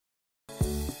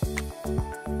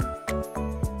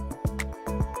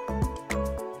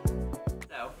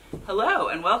Hello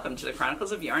and welcome to the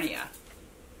Chronicles of Yarnia.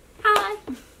 Hi.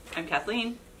 I'm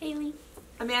Kathleen. Haley.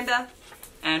 Amanda.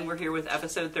 And we're here with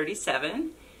episode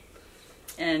 37.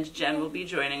 And Jen will be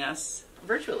joining us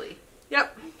virtually.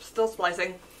 Yep, still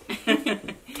splicing.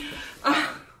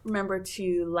 Remember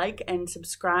to like and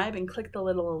subscribe and click the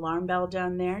little alarm bell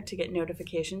down there to get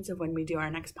notifications of when we do our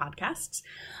next podcasts.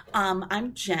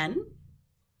 I'm Jen,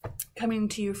 coming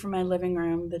to you from my living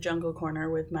room, the jungle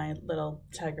corner with my little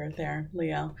tiger there,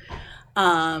 Leo.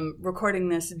 Recording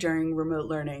this during remote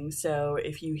learning, so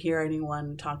if you hear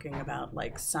anyone talking about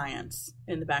like science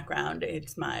in the background,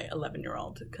 it's my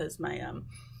 11-year-old because my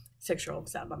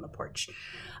 6-year-old's out on the porch.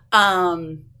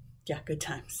 Yeah, good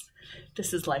times.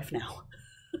 This is life now.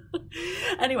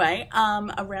 Anyway,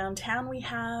 around town we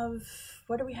have,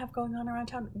 what do we have going on around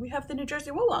town? We have the New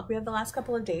Jersey Woolfolk. We have the last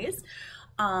couple of days.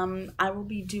 I will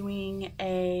be doing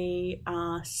a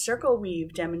circle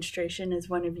weave demonstration as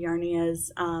one of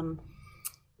Yarnia's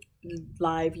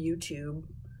live YouTube,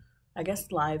 I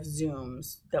guess live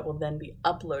Zooms that will then be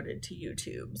uploaded to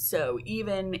YouTube. So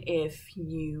even if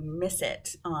you miss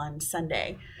it on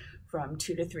Sunday from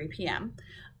 2 to 3 p.m.,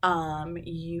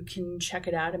 you can check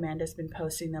it out. Amanda's been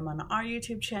posting them on our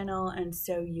YouTube channel, and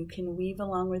so you can weave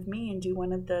along with me and do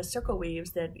one of the circle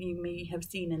weaves that you may have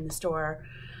seen in the store.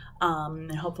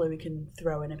 And hopefully we can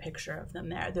throw in a picture of them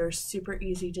there. They're super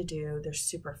easy to do. They're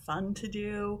super fun to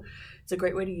do. It's a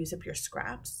great way to use up your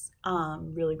scraps.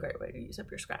 Really great way to use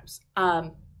up your scraps.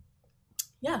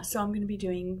 Yeah, so I'm going to be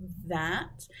doing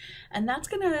that. And that's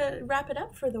going to wrap it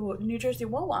up for the New Jersey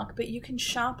Wool Walk. But you can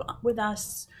shop with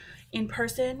us in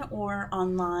person or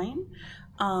online.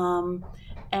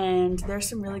 And there's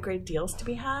some really great deals to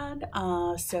be had.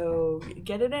 So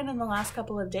get it in the last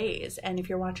couple of days. And if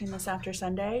you're watching this after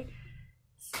Sunday,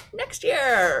 next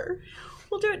year,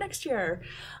 we'll do it next year.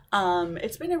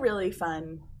 It's been a really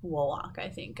fun wool walk, I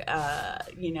think.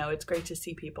 You know, it's great to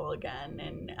see people again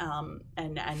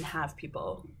and have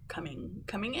people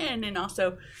coming in, and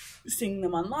also seeing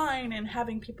them online and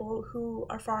having people who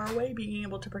are far away being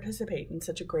able to participate in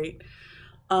such a great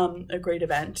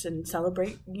event and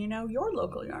celebrate, you know, your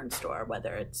local yarn store,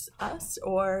 whether it's us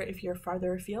or if you're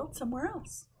farther afield somewhere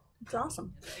else. It's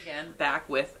awesome. Again, back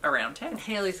with Around Town.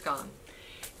 Haley's gone.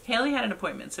 Haley had an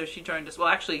appointment, so she joined us. Well,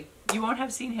 actually, you won't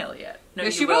have seen Haley yet. No,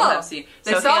 she will have seen.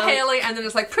 They saw Haley, and then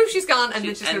it's like, poof, she's gone, and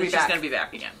then she's going to be back. She's going to be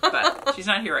back again, but she's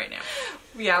not here right now.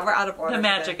 Yeah, we're out of order. The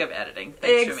magic of editing.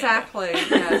 Thanks, exactly.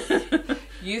 Yes.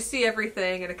 You see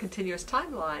everything in a continuous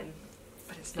timeline.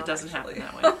 It doesn't happen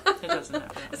that way. It doesn't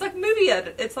happen.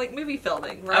 It's like movie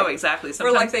filming, right? Oh, exactly.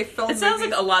 Sometimes, where like they film. It sounds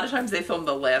like a lot of times they film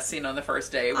the last scene on the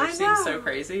first day, which seems so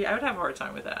crazy. I would have a hard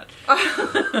time with that.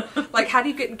 Like, how do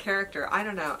you get in character? I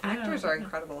don't know. Actors are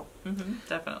incredible. Mm-hmm.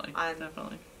 Definitely.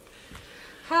 Definitely.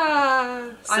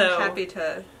 I'm happy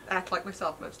to act like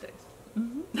myself most days.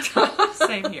 Mm-hmm.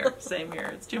 Same here. Same here.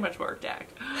 It's too much work to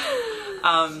act.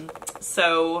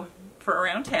 So for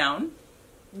Around Town.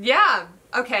 Yeah.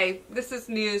 Okay, this is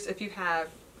news if you have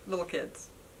little kids.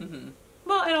 Mm-hmm.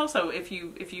 Well, and also if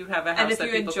you have a house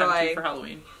that people come to for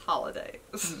Halloween. Holidays.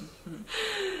 Mm-hmm.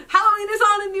 Halloween is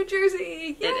on in New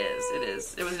Jersey! Yay! It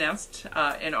is. It was announced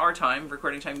in our time,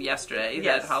 recording time yesterday,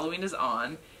 that Halloween is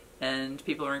on, and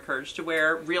people are encouraged to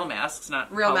wear real masks,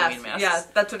 not real Halloween masks. Yeah,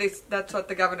 that's what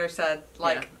the governor said.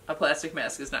 Like, a plastic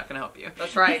mask is not going to help you.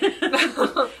 That's right.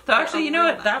 So actually, you know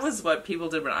what? That was what people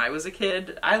did when I was a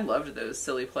kid. I loved those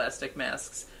silly plastic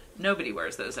masks. Nobody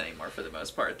wears those anymore for the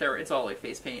most part. It's all like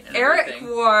face paint and everything.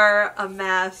 Eric wore a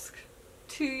mask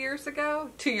 2 years ago.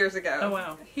 2 years ago. Oh,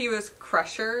 wow. He was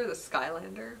Crusher, the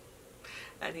Skylander.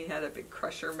 And he had a big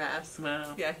Crusher mask.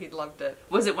 Wow. Yeah, he loved it.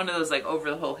 Was it one of those like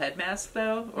over the whole head masks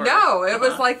though? Or, no, it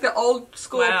was like the old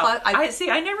school. Wow.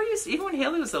 I never used, even when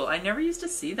Haley was little, I never used to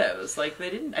see those. Like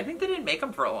I think they didn't make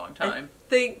them for a long time.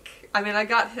 I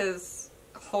got his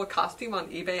whole costume on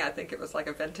eBay. I think it was like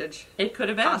a vintage. It could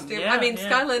have been. Costume. Yeah,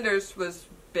 Skylanders was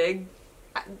big.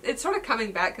 It's sort of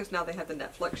coming back because now they have the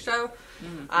Netflix show.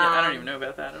 Mm-hmm. I don't even know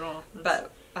about that at all.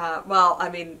 But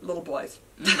little boys.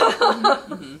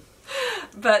 Mm-hmm.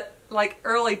 But like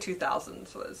early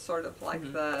 2000s was sort of like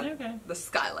the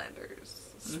Skylanders,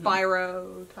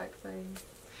 Spyro type thing.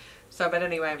 So, but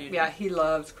anyway, he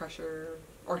loves Crusher,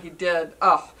 or he did.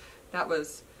 Oh, that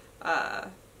was,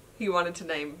 he wanted to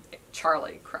name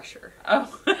Charlie Crusher.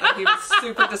 Oh. And he was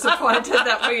super disappointed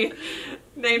that we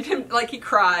named him, like he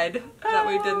cried that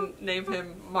we didn't name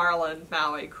him Marlon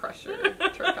Maui Crusher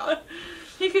Turcotte.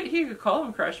 He could call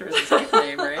him Crusher as his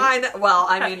nickname, right? I know. Well,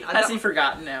 I mean, has he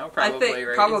forgotten now? Probably, I think,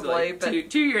 right? probably. Like, but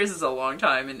 2 years is a long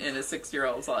time in a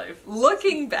 6-year-old's life.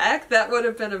 Looking back, that would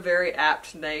have been a very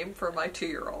apt name for my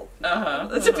 2-year-old.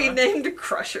 To be named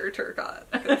Crusher Turcotte.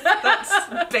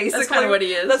 That's basically kind of what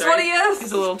he is. That's right? what he is.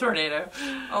 He's a little tornado.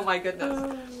 Oh my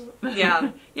goodness.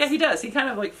 Yeah. Yeah, he does. He kind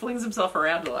of like flings himself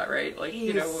around a lot, right? Like,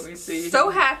 He's when we see so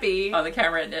happy on the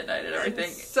camera at midnight and everything.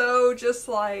 So just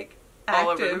like active.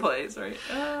 All over the place, right?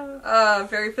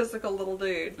 Very physical little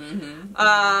dude.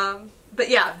 Mm-hmm. But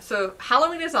yeah, so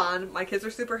Halloween is on. My kids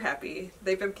are super happy.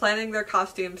 They've been planning their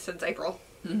costumes since April.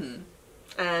 Mm-hmm.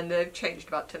 And they've changed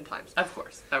about 10 times. Of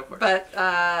course. But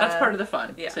that's part of the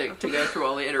fun. Yeah. To go through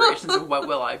all the iterations of what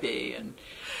will I be, and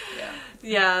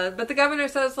yeah. But the governor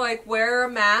says, like, wear a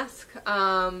mask.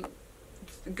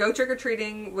 Go trick or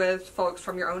treating with folks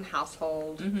from your own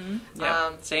household. Mm-hmm.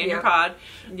 Yeah. Stay in your pod.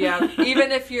 Yeah.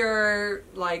 Even if you're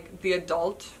like the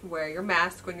adult, wear your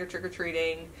mask when you're trick or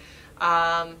treating.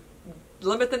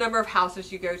 Limit the number of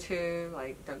houses you go to.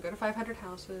 Like, don't go to 500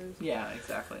 houses. Yeah,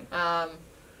 exactly.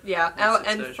 Yeah.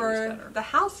 And for better. the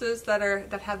houses that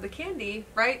have the candy,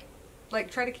 right?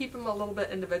 Like, try to keep them a little bit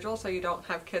individual so you don't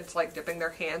have kids like dipping their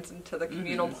hands into the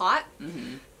communal pot.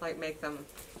 Mm-hmm. Like, make them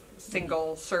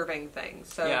single serving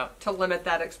things. So to limit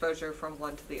that exposure from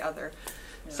one to the other.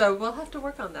 Yeah. So we'll have to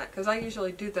work on that because I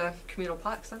usually do the communal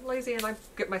pot because I'm lazy and I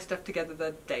get my stuff together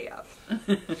the day of.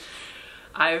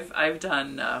 I've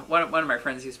done one of my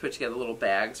friends used to put together little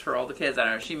bags for all the kids. I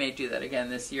don't know. She may do that again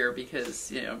this year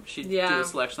because she'd do a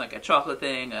selection like a chocolate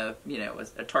thing, a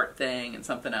tart thing, and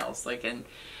something else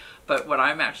But what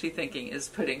I'm actually thinking is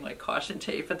putting like caution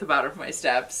tape at the bottom of my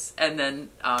steps, and then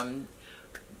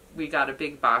we got a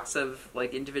big box of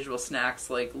like individual snacks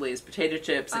like Lay's potato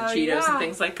chips and Cheetos and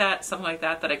things like that, something like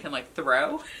that I can like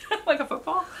throw like a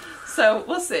football. So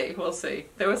we'll see.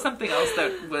 There was something else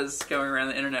that was going around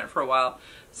the internet for a while.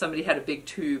 Somebody had a big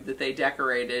tube that they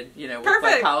decorated, with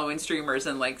like Halloween streamers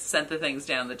and like sent the things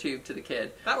down the tube to the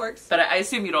kid. That works. But I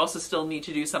assume you'd also still need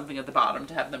to do something at the bottom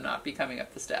to have them not be coming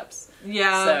up the steps.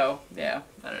 Yeah. So, yeah,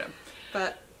 I don't know.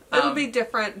 But it'll be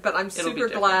different, but I'm super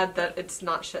glad that it's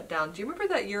not shut down. Do you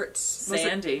remember that year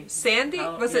Sandy? Sandy?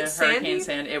 Was it Sandy? Hurricane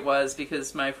Sandy. It was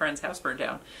because my friend's house burned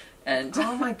down. And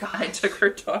oh my god! I took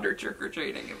her daughter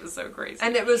trick-or-treating. It was so crazy.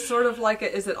 And it was sort of like,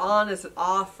 is it on? Is it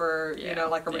off? Or,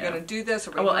 are we going to do this?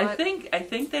 Or I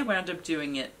think they wound up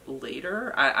doing it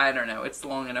later. I don't know. It's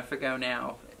long enough ago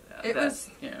now.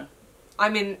 I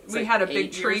mean, we had a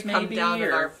big tree come down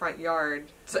in our or... front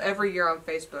yard. So every year on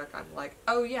Facebook, I'm like,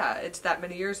 oh yeah, it's that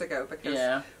many years ago.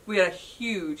 Because we had a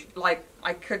huge,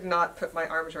 I could not put my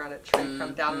arms around a tree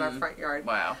come down in our front yard.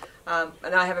 Wow.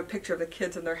 And I have a picture of the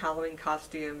kids in their Halloween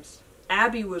costumes.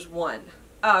 Abby was 1.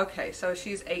 Oh, okay, so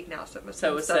she's 8 now, so it must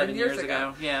have been 7 years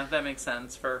ago. Yeah, that makes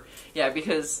sense.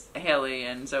 Because Haley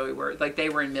and Zoe were, they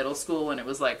were in middle school, and it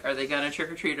was like, are they going to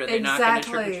trick-or-treat, or are they not going to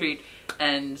trick-or-treat?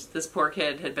 And this poor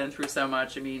kid had been through so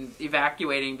much,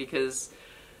 evacuating because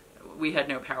we had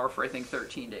no power for, I think,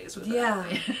 13 days with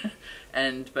that.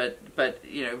 But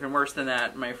even worse than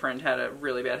that, my friend had a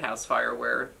really bad house fire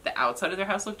where the outside of their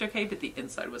house looked okay, but the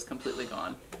inside was completely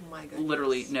gone. Oh my goodness.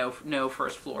 Literally no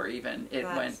first floor even.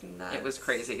 Nuts. It was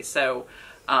crazy. So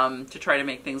to try to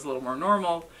make things a little more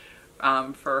normal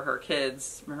for her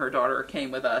kids, her daughter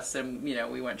came with us, and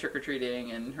we went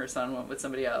trick-or-treating, and her son went with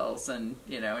somebody else, and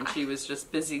and she was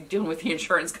just busy dealing with the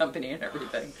insurance company and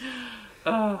everything.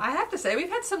 I have to say, we've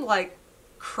had some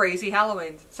crazy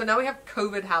Halloweens. So now we have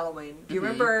COVID Halloween. Do you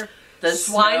remember the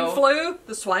swine flu?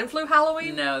 The swine flu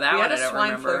Halloween? No, that one I don't remember. We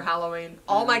had a swine flu Halloween.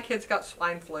 All my kids got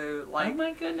swine flu. Oh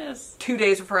my goodness! 2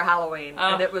 days before Halloween,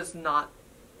 and it was not.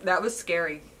 That was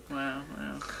scary. Wow.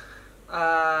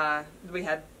 We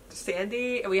had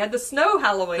Sandy. We had the snow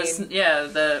Halloween.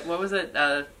 What was it?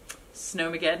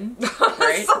 Snowmageddon,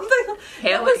 right? Something.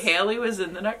 Haley was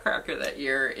in the Nutcracker that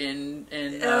year in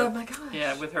oh my gosh.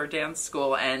 Yeah, with her dance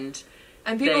school, and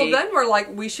people then were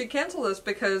like, we should cancel this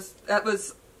because that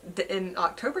was in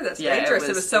October. That's dangerous.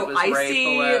 It was so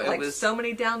icy, right so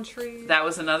many down trees. That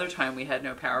was another time we had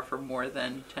no power for more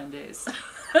than 10 days.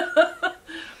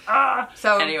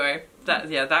 So anyway,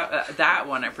 that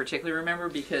one I particularly remember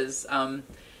because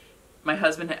my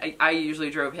husband, I usually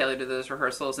drove Haley to those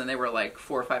rehearsals, and they were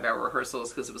 4 or 5 hour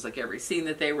rehearsals because it was every scene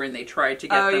that they were in, they tried to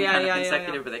get them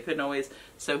consecutive, but they couldn't always.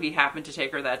 So he happened to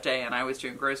take her that day, and I was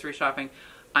doing grocery shopping.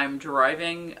 I'm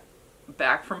driving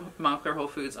back from Montclair Whole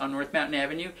Foods on North Mountain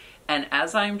Avenue, and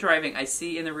as I'm driving, I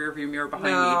see in the rearview mirror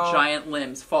behind me giant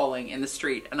limbs falling in the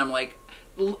street, and I'm like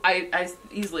I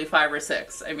easily 5 or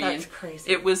 6. I mean, that's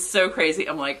crazy. It was so crazy.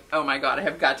 I'm like, oh my God, I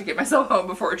have got to get myself home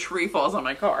before a tree falls on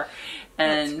my car.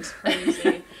 And that's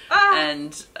crazy.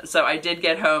 And so I did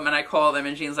get home and I called them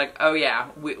and Jean's like, oh yeah,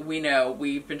 we know.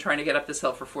 We've been trying to get up this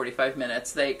hill for 45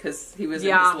 minutes. Because he was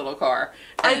in his little car.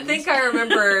 And I think I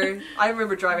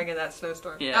remember driving in that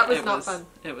snowstorm. Yeah, that was not fun.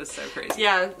 It was so crazy.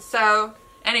 Yeah, so...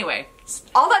 Anyway,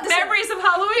 all that memories of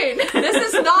Halloween.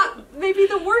 This is not maybe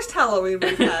the worst Halloween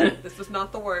we've had. This was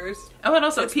not the worst. Oh, and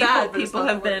also people have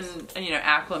been, worst.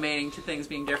 acclimating to things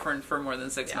being different for more than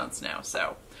 6 months now.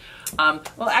 So,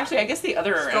 well, actually, I guess the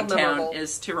other around town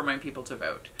is to remind people to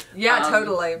vote. Yeah,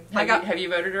 totally. Have you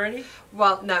voted already?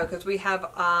 Well, no, because we have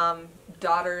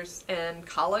daughters in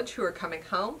college who are coming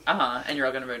home. And you're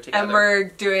all going to vote together. And we're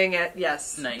doing it,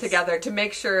 Nice. together to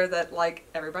make sure that, like,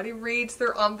 everybody reads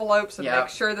their envelopes and make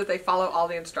sure that they follow all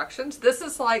the instructions. This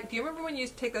is like, do you remember when you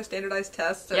used to take those standardized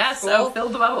tests at school? Yes, fill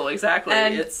the bubble, exactly.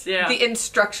 And the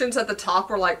instructions at the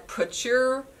top were like, put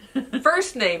your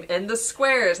first name in the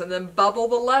squares and then bubble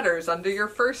the letters under your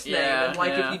first name. And,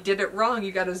 like, if you did it wrong,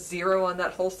 you got a 0 on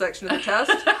that whole section of the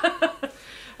test.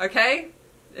 Okay?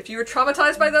 If you were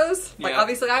traumatized by those, like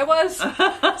obviously I was,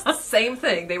 it's the same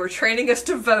thing. They were training us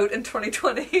to vote in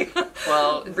 2020.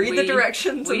 Well, read the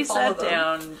directions and follow them. We sat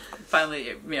down,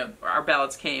 finally, our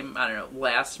ballots came, I don't know,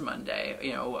 last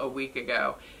Monday, a week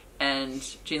ago, and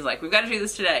Jean's like, we've got to do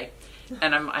this today.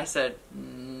 And I said,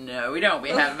 no, we don't. We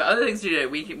have other things to do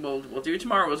today. We'll do it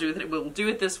tomorrow. We'll do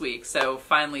it this week. So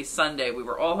finally Sunday, we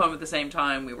were all home at the same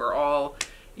time. We were all...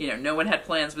 no one had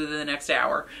plans within the next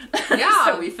hour. Yeah.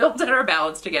 So we filled out our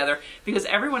ballots together because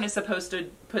everyone is supposed to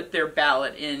put their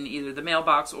ballot in either the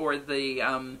mailbox or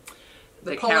the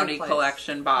county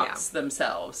collection box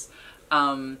themselves.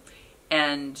 And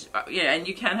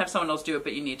you can have someone else do it,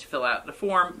 but you need to fill out the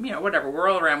form. Whatever. We're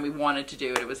all around. We wanted to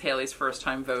do it. It was Haley's first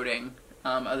time voting,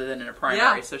 other than in a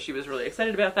primary, so she was really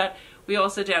excited about that. We all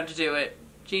sat down to do it.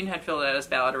 Jean had filled out his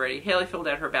ballot already. Haley filled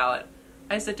out her ballot.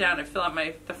 I sit down and fill out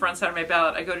the front side of my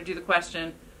ballot. I go to do the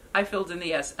question. I filled in the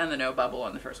yes and the no bubble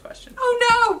on the first question. Oh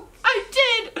no! I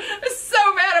did! I was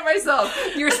so mad at myself.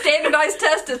 Your standardized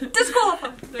test is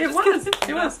disqualified.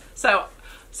 It was.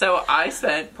 So I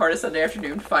spent part of Sunday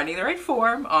afternoon finding the right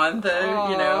form on the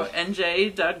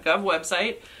nj.gov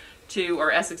website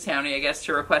or Essex County, I guess,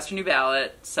 to request a new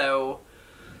ballot. So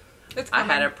I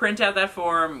had to print out that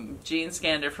form. Jean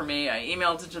scanned it for me. I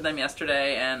emailed it to them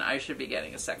yesterday, and I should be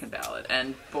getting a second ballot.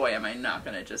 And boy, am I not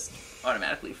going to just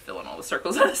automatically fill in all the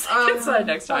circles on the second side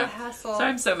next time. Hassle. So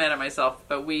I'm so mad at myself.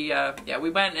 But we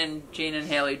went and Jean and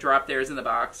Haley dropped theirs in the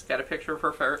box. Got a picture of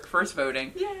her first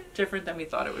voting. Yeah. Different than we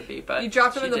thought it would be, but you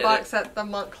dropped them in the box at the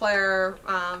Montclair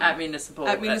at Municipal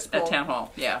at Town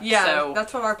Hall. Yeah. Yeah. So,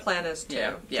 that's what our plan is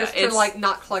too. Yeah. Just to like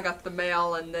not clog up the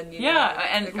mail and then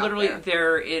and literally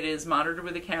it is monitored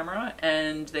with a camera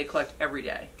and they collect every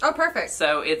day. Oh, perfect.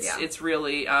 So it's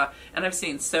really and I've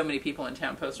seen so many people in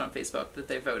town post on Facebook that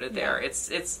they voted there. It's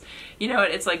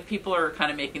it's like people are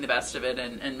kind of making the best of it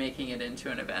and making it into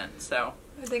an event. So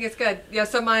I think it's good. Yeah.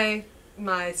 So my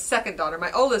second daughter,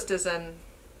 my oldest, is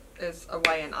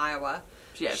away in Iowa.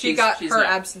 Yeah, she got her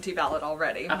absentee ballot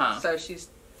already, so she's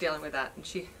dealing with that, and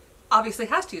she obviously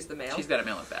has to use the mail. She's got to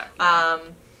mail it back. Yeah.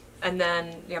 And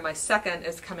then my second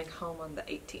is coming home on the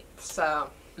 18th, so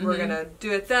we're gonna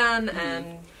do it then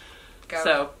and.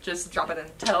 So just drop it in.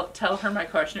 Tell her my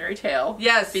cautionary tale.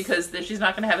 Yes, because she's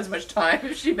not going to have as much time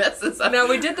if she messes up. No,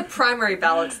 we did the primary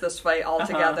ballots this way all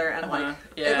together, and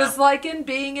it was like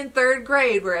being in third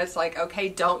grade, where it's like, okay,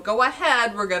 don't go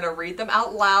ahead. We're going to read them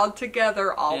out loud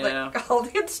together. All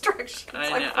the instructions.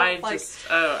 I know.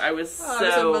 I was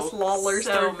in Miss Lawler's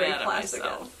third grade class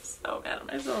again. So mad at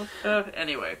myself.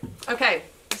 Anyway. Okay.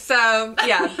 So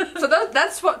so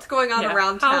that's what's going on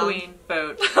around town. Halloween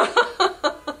vote.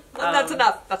 That's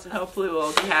enough. That's enough. Hopefully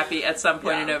we'll be happy at some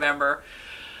point in November.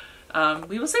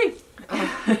 We will see.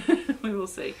 We will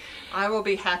see. I will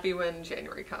be happy when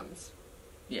January comes.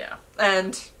 Yeah.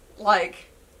 And,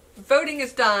 voting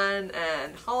is done,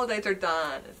 and holidays are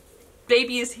done, and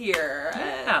baby is here,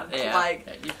 and,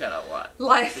 you've got a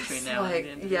lot between now and the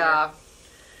end of the year.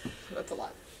 That's a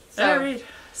lot. So, all right.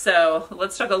 So,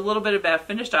 let's talk a little bit about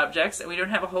finished objects, and we don't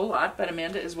have a whole lot, but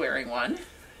Amanda is wearing one.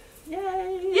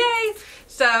 Yay! Yay!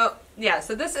 So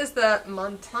this is the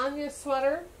Montagne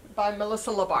sweater by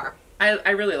Melissa Lebarre. I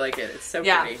really like it. It's so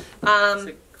pretty.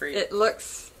 It's great. It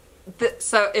looks...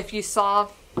 so if you saw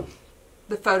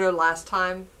the photo last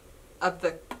time of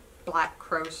the black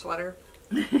crow sweater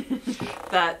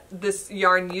that this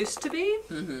yarn used to be,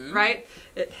 right?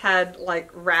 It had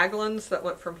raglans that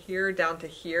went from here down to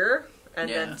here, and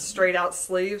then straight out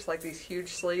sleeves, like these huge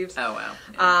sleeves. Oh, wow.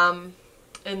 Yeah.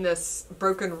 in this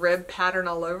broken rib pattern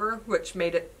all over, which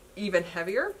made it even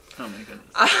heavier. Oh my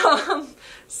goodness.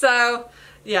 So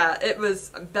yeah, it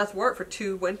was, Beth wore it for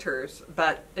 2 winters,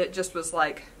 but it just was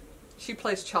like, she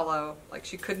plays cello, like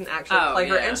she couldn't actually play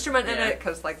her instrument in it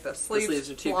because like the sleeves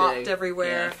are too flopped big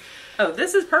everywhere. Yeah. Oh,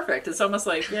 this is perfect. It's almost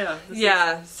like,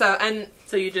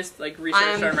 so you just like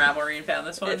researched on Ravelry and found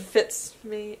this one? It fits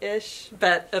me-ish,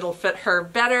 but it'll fit her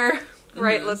better.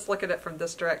 Right, let's look at it from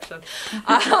this direction.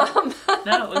 No,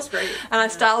 it looks great. And I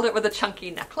styled it with a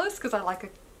chunky necklace because I like a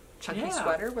chunky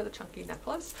sweater with a chunky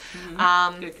necklace.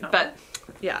 But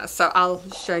yeah, so I'll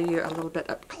show you a little bit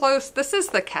up close. This is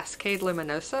the Cascade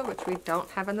Luminosa, which we don't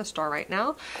have in the store right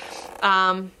now.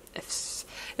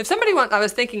 If somebody wants, I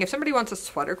was thinking if somebody wants a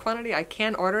sweater quantity, I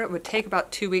can order it. It would take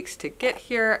about 2 weeks to get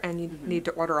here, and you need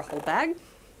to order a whole bag.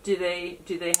 Do they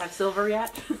have silver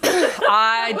yet?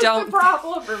 I don't. The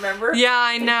problem, remember? Yeah,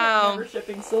 I know. Never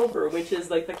shipping silver, which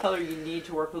is like the color you need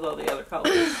to work with all the other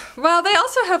colors. Well, they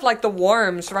also have like the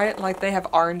warms, right? Like they have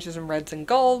oranges and reds and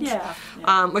golds.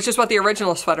 Yeah. Which is what the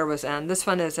original sweater was in. This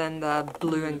one is in the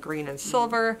blue and green and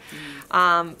silver.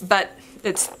 But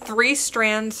it's 3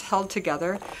 strands held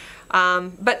together.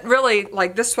 But really,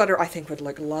 like this sweater, I think would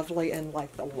look lovely in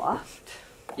like the luft.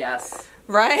 Yes.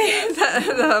 Right? Yes.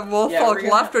 the Woolfolk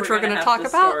luft, which we're going to talk about.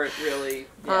 Start really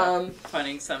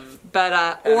finding some.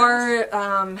 But, or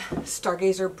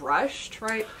Stargazer brushed,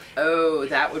 right? Oh,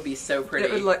 that would be so pretty.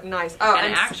 It would look nice. Oh,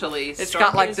 and actually, it's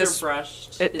got like this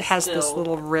brushed. It has this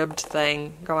little ribbed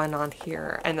thing going on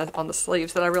here and on the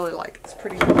sleeves that I really like. It's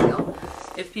pretty real.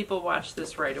 If people watch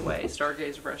this right away,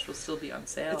 Stargazer brush will still be on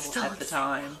sale at the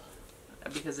time.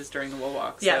 Because it's during the Wool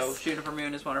Walk. Yes. So Shooting for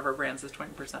Moon is one of our brands that's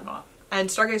 20% off. And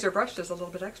Stargazer Brushed is a little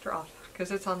bit extra off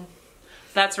because it's on.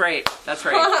 That's right. That's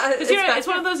right. It's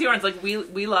one of those yarns, like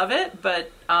we love it,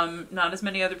 but not as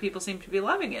many other people seem to be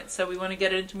loving it. So we want to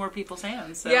get it into more people's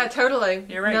hands. So yeah, totally.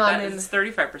 You're right. No, it's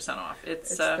 35% off.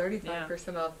 It's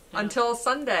 35% off until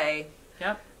Sunday.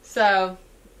 Yep. So,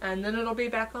 and then it'll be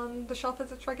back on the shelf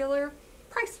at its regular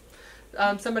price.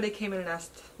 Somebody came in and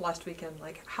asked last weekend,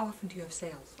 like, how often do you have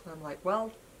sales? And I'm like,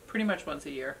 well, pretty much once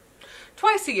a year.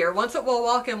 Twice a year. Once at Wool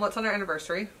Walk and once on our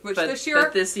anniversary, which this year it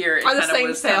are kind the same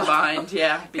was sale. Combined,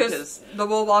 yeah, because the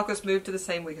Wool Walk was moved to the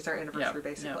same week as our anniversary,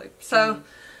 basically. Yep. So,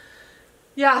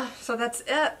 yeah, so that's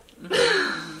it.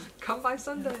 Come by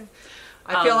Sunday.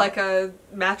 I feel like a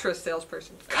mattress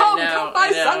salesperson. Come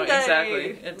by Sunday. Exactly.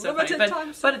 It's so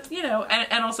funny. But you know,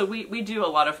 and also we do a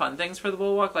lot of fun things for the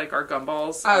Wool Walk, like our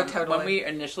gumballs. Oh, totally. When we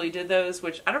initially did those,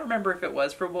 which I don't remember if it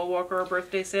was for Wool Walk or a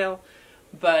birthday sale,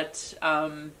 but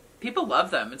people love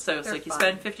them. And so it's like you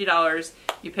spend $50,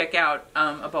 you pick out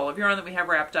a ball of yarn that we have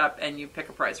wrapped up, and you pick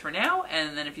a price for now.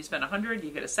 And then if you spend $100,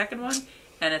 you get a second one.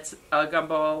 And it's a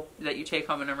gumball that you take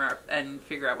home and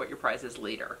figure out what your price is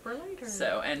later. For later.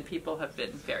 So, and people have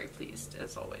been very pleased,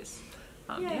 as always.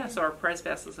 So our price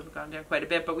baskets have gone down quite a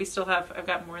bit, but we still have, I've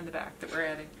got more in the back that we're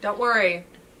adding. Don't worry.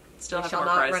 Still have more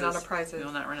prices. Run out of prices. We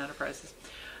will not run out of prices.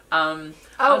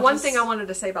 One thing I wanted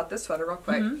to say about this sweater real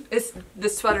quick is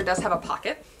this sweater does have a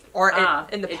pocket. Or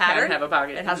in the pattern, can have a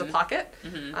pocket. It has a pocket.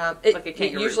 Like a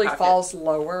it usually pocket. falls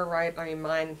lower, right? I mean,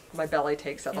 my belly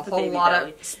takes up a whole lot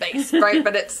of space, right?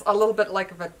 But it's a little bit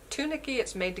like a tunicky.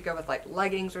 It's made to go with like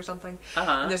leggings or something.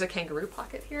 And there's a kangaroo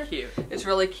pocket here. Cute. It's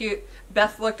really cute.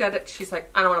 Beth looked at it. She's like,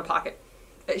 I don't want a pocket.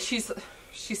 She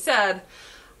said,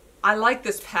 I like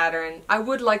this pattern. I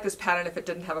would like this pattern if it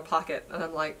didn't have a pocket. And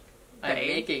I'm like, I'm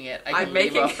making it. I'm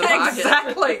making it.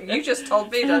 Exactly. You just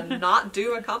told me to not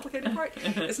do a complicated part.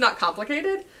 It's not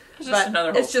complicated. It's just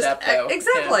another whole step, though.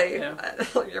 Exactly. Yeah.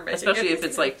 You're making Especially if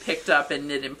it's like picked up and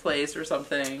knit in place or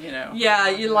something, you know. Yeah,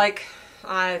 you like.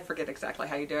 I forget exactly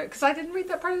how you do it because I didn't read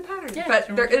that part of the pattern. Yeah,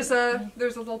 but there's a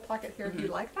little pocket here if you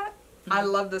like that. I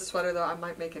love this sweater though. I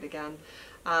might make it again.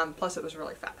 Plus, it was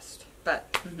really fast.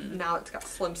 But now it's got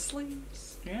slim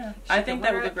sleeves. Yeah, I think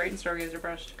that would look great in Stargazer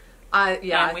Brushed. And we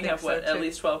have at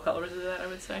least 12 colors of that, I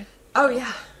would say. Oh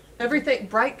yeah, everything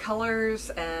bright colors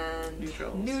and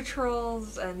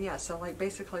neutrals and so like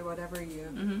basically whatever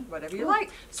you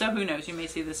like. So who knows? You may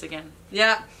see this again.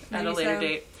 Yeah, at a later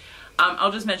date.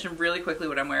 I'll just mention really quickly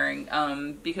what I'm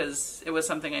wearing because it was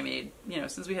something I made,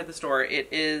 since we had the store. It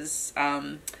is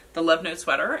the Love Note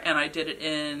sweater, and I did it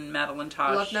in Madeline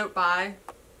Tosh. Love Note by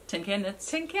Tin Can Knits.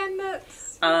 Tin Can Knits.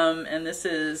 And this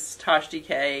is Tosh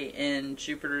DK in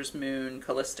Jupiter's Moon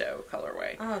Callisto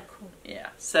colorway. Oh, cool. Yeah.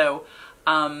 So,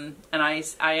 and I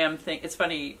am it's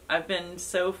funny, I've been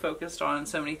so focused on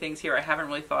so many things here, I haven't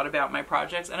really thought about my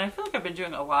projects, and I feel like I've been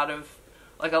doing a lot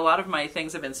of my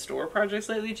things have been store projects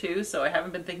lately too, so I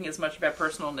haven't been thinking as much about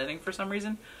personal knitting for some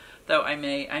reason. Though I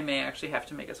may actually have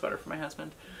to make a sweater for my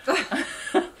husband.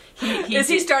 Is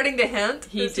he starting to hint?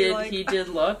 He did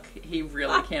look. He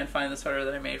really can't find the sweater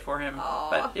that I made for him.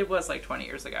 But it was like 20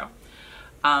 years ago.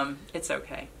 It's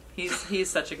okay. He's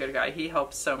such a good guy. He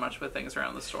helps so much with things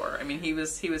around the store. I mean, he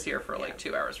was here for like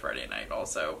 2 hours Friday night.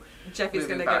 Also, Jeffy's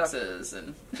gonna boxes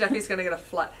Jeffy's gonna get a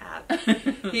flat hat.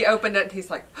 He opened it and he's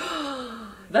like,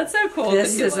 "That's so cool.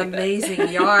 This is like amazing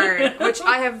yarn." Which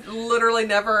I have literally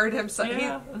never heard him say.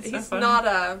 Yeah, he's so not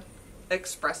a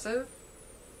expressive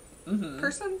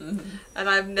person, and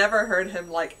I've never heard him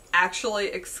like actually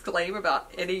exclaim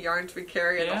about any yarns we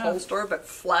carry in the whole store. But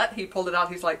flat, he pulled it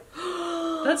out. He's like,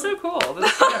 "That's so cool.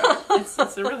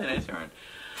 It's a really nice yarn."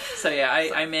 So yeah,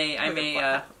 I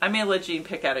may let Jean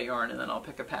pick out a yarn and then I'll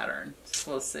pick a pattern.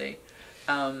 We'll see.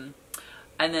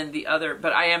 And then the other,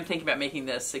 but I am thinking about making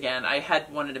this again. I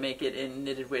had wanted to make it in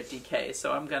knitted with DK,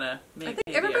 so I'm gonna make. I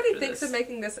think everybody thinks of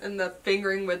making this in the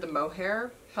fingering with the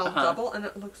mohair held double, and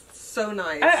it looks so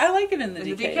nice. I like it in the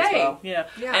DK as well. Yeah,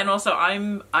 and also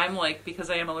I'm like, because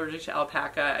I am allergic to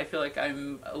alpaca. I feel like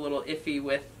I'm a little iffy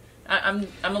with. I'm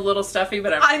a little stuffy,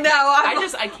 but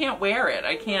I can't wear it.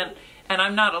 I can't, and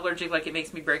I'm not allergic. Like, it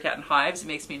makes me break out in hives. It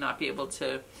makes me not be able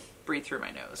to breathe through my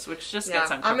nose, which just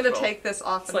gets uncomfortable. I'm going to take this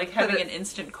off. It's like having an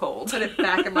instant cold. Put it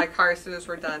back in my car as soon as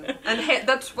we're done. And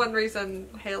that's one reason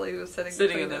Haley was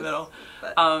sitting in the middle.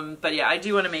 But yeah, I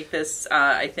do want to make this.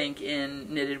 I think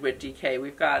in knitted with DK,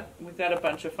 we've got a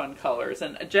bunch of fun colors,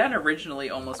 and Jen originally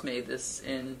almost made this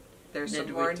in. There's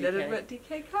some more knitted with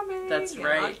DK coming. That's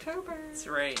right. In October. That's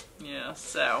right. Yeah.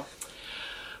 So.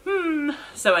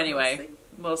 So anyway,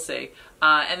 we'll see.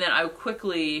 And then I'll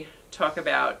quickly talk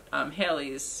about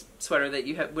Haley's sweater that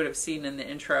you would have seen in the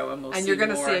intro, and you're going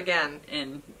to see again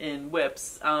in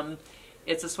Whips.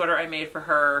 It's a sweater I made for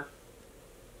her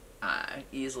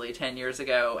easily 10 years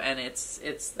ago, and it's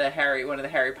one of the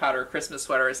Harry Potter Christmas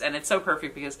sweaters, and it's so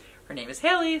perfect because her name is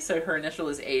Haley, so her initial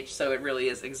is H, so it really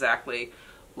is exactly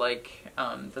like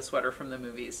the sweater from the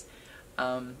movies,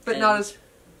 but not as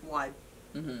wide.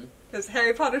 Because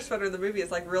Harry Potter sweater in the movie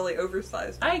is like really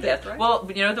oversized. I guess. Right? Well,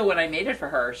 the one I made it for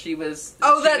her, she was.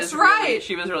 Oh, that's right.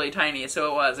 She was really tiny,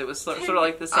 so it was sort of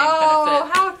like the same kind of fit.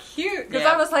 Oh, how cute! Because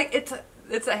I was like,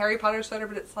 it's a Harry Potter sweater,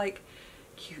 but it's like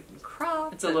cute and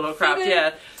cropped. It's a little cropped,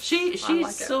 yeah. She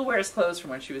still wears clothes from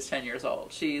when she was 10 years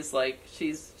old. She is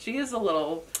a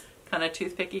little kind of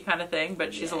toothpicky kind of thing,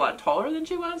 but she's a lot taller than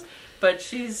she was. But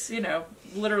she's,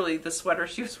 literally the sweater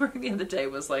she was wearing the other day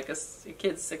was like a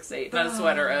kid's 6'8", not a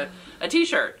sweater, a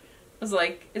t-shirt. I was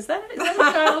like, is that a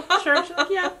child shirt? She's like,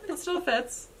 yeah, it still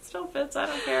fits. I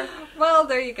don't care. Well,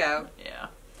 there you go. Yeah.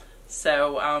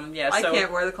 So, I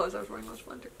can't wear the clothes I was wearing last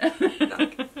winter.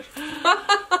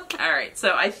 All right.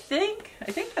 So I think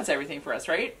that's everything for us,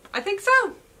 right? I think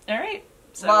so. All right.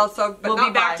 So we'll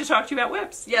be back to talk to you about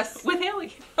Whips. Yes. With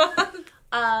Haley.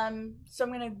 So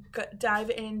I'm going to dive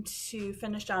into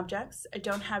finished objects. I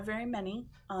don't have very many.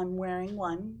 I'm wearing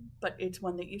one, but it's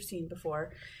one that you've seen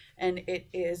before, and it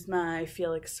is my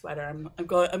Felix sweater. I'm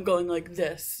going like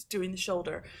this, doing the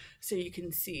shoulder, so you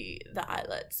can see the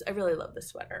eyelets. I really love this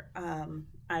sweater.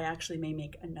 I actually may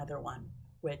make another one,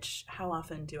 which, how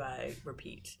often do I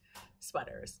repeat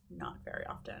sweaters? Not very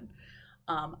often.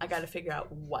 I got to figure out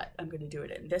what I'm going to do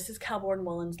it in. This is Kelbourne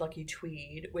Woolen's Lucky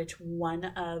Tweed, which one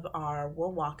of our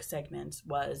Wool Walk segments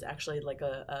was actually like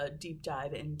a deep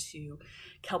dive into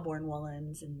Kelbourne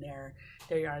Woolens and their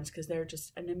yarns, because they're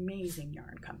just an amazing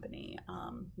yarn company.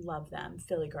 Love them.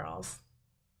 Philly girls,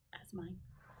 as my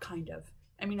kind of.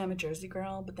 I mean, I'm a Jersey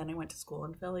girl, but then I went to school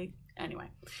in Philly. Anyway,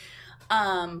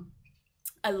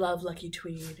 I love Lucky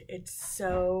Tweed. It's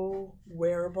so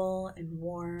wearable and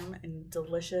warm and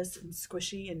delicious and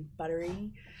squishy and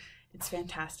buttery. It's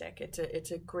fantastic. It's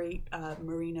a great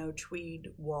merino tweed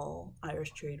wool,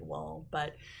 Irish tweed wool.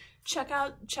 But check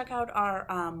out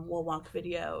our Wool Walk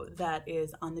video that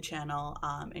is on the channel,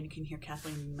 and you can hear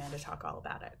Kathleen and Amanda talk all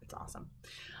about it. It's awesome.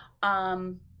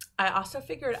 I also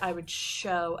figured I would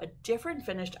show a different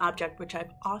finished object, which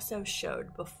I've also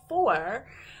showed before,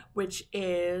 which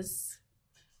is...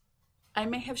 I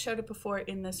may have showed it before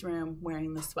in this room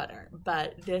wearing the sweater,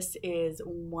 but this is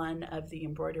one of the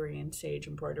embroidery and sage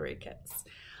embroidery kits.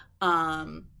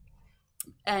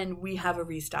 And we have a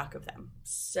restock of them.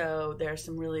 So there are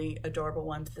some really adorable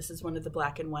ones. This is one of the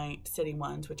black and white city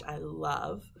ones, which I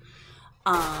love.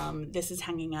 This is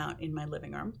hanging out in my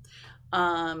living room.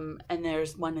 And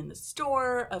there's one in the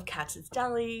store of Katz's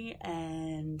Deli,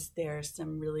 and there's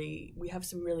we have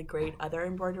some really great other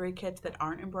embroidery kits that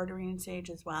aren't embroidery and sage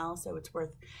as well. So it's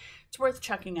worth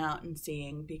checking out and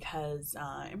seeing, because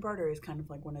embroidery is kind of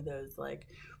like one of those like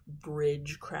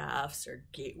bridge crafts or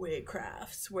gateway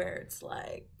crafts where it's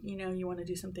like, you know, you want to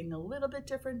do something a little bit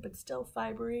different but still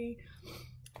fibery.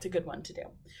 It's a good one to do.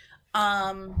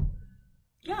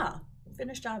 Yeah,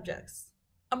 finished objects.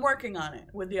 I'm working on it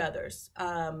with the others.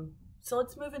 So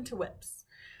let's move into whips.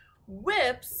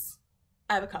 Whips,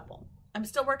 I have a couple. I'm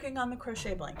still working on the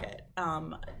crochet blanket.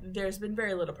 There's been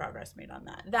very little progress made on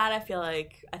that. That I feel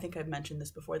like, I think I've mentioned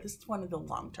this before, this is one of the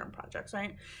long-term projects,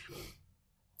 right?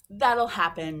 That'll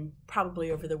happen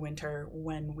probably over the winter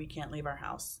when we can't leave our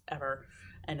house ever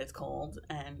and it's cold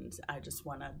and I just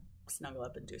want to snuggle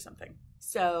up and do something.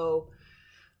 So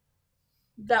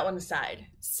that one aside.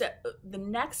 So the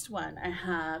next one I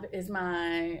have is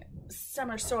my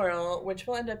summer sorrel, which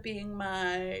will end up being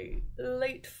my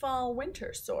late fall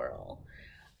winter sorrel.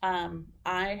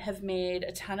 I have made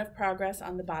a ton of progress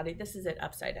on the body. This is it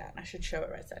upside down. I should show it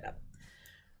right side up.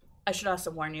 I should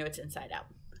also warn you it's inside out.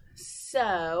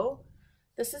 So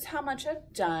this is how much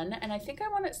I've done, and I think I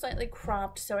want it slightly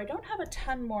cropped, so I don't have a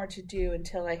ton more to do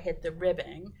until I hit the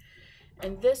ribbing.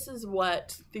 And this is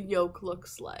what the yoke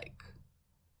looks like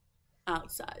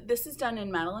outside. This is done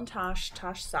in Madeline Tosh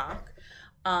sock.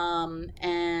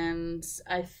 And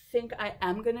I think I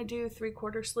am going to do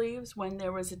 3/4 sleeves. When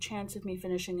there was a chance of me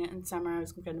finishing it in summer, I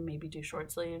was going to maybe do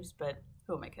short sleeves, but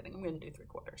who am I kidding? I'm going to do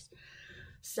 3/4.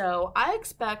 So I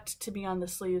expect to be on the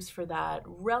sleeves for that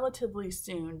relatively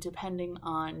soon, depending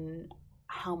on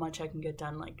how much I can get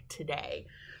done, like today,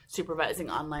 supervising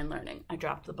online learning. I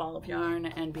dropped the ball of yarn,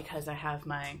 and because I have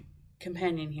my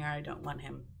companion here, I don't want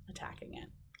him attacking it,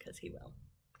 because he will,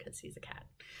 because he's a cat.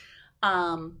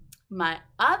 My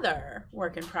other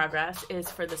work in progress is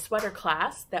for the sweater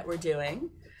class that we're doing.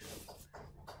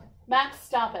 Max,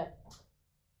 stop it.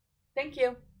 Thank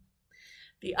you.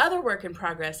 The other work in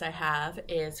progress I have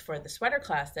is for the sweater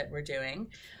class that we're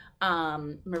doing,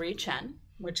 Marie Chen,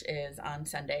 which is on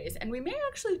Sundays. And we may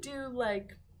actually do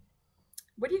like,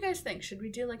 what do you guys think? Should we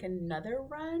do like another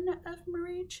run of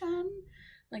Marie Chen?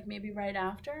 Like maybe right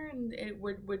after? And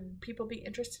would people be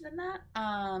interested in that?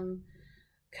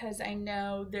 Because I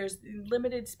know there's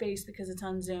limited space because it's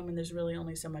on Zoom and there's really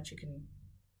only so much you can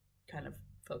kind of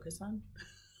focus on.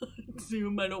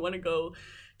 Zoom, I don't want to go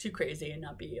too crazy and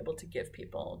not be able to give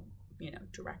people, you know,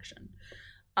 direction.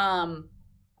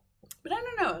 But I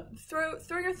don't know.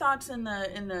 Throw your thoughts in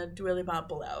the Dually Bob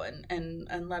below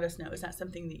and let us know. Is that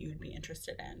something that you'd be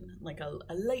interested in? Like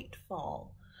a late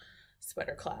fall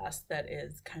sweater class that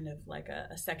is kind of like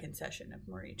a second session of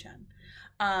Marie Chen.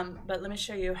 But let me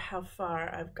show you how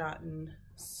far I've gotten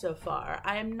so far.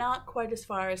 I am not quite as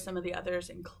far as some of the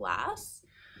others in class,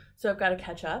 so I've got to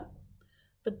catch up.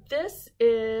 But this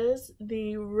is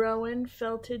the Rowan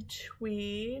felted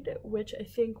tweed, which I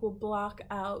think will block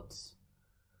out,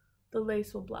 the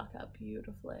lace will block out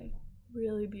beautifully,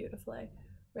 really beautifully,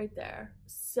 right there.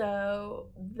 So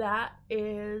that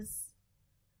is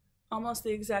almost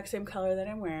the exact same color that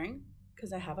I'm wearing,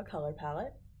 because I have a color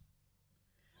palette.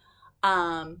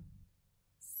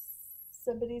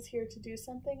 Somebody's here to do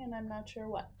something, and I'm not sure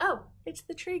what. Oh, it's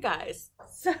the tree guys.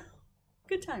 So,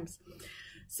 good times.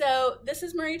 So this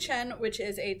is Marie Chen, which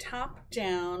is a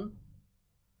top-down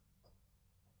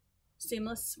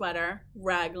seamless sweater,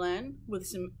 raglan, with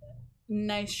some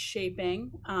nice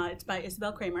shaping. It's by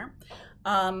Isabel Kramer.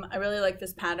 I really like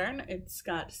this pattern. It's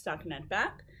got stockinette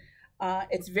back.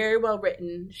 It's very well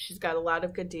written. She's got a lot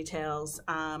of good details.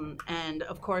 And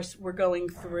of course, we're going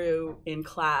through in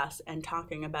class and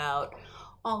talking about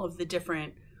all of the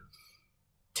different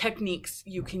techniques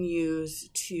you can use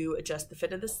to adjust the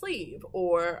fit of the sleeve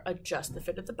or adjust the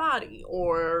fit of the body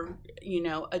or, you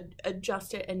know,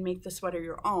 adjust it and make the sweater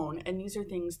your own. And these are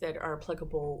things that are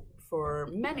applicable for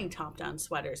many top-down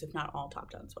sweaters, if not all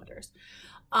top-down sweaters,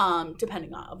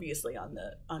 depending on, obviously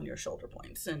on your shoulder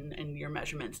points and your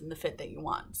measurements and the fit that you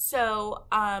want. So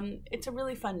it's a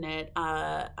really fun knit.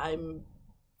 I'm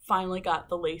finally got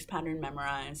the lace pattern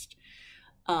memorized.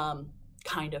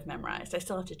 Kind of memorized. I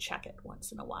still have to check it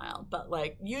once in a while, but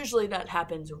like usually that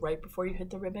happens right before you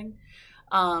hit the ribbing.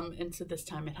 And so this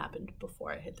time it happened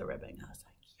before I hit the ribbing. I was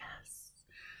like, yes.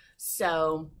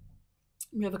 So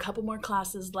we have a couple more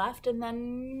classes left and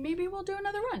then maybe we'll do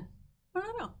another run. I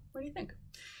don't know. What do you think?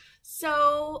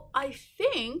 So I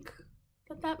think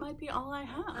that might be all I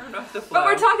have. I don't know if the flow. But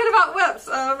we're talking about whips.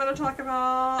 I'm going to talk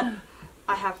about,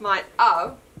 I have mine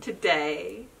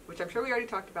today, which I'm sure we already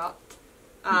talked about.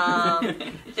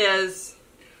 is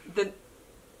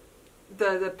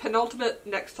the penultimate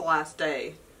next to last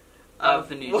day of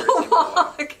the New Jersey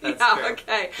Woolwalk. Yeah, true.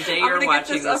 Okay. The day you're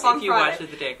watching this, if you watch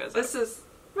it, the day it goes This is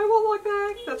my Woolwalk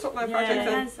bag. That's what my project is.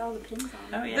 It has all the pins on.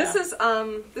 Oh yeah. This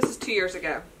is 2 years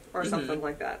ago or something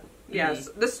like that. Yes,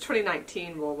 this is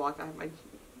 2019 Woolwalk. I have my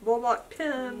Woolwalk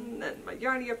pin and my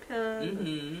Yarnia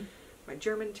pin, my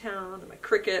Germantown, and my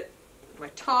Cricket, my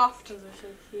Toft. Those are so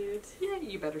cute. Yeah,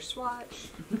 you better swatch.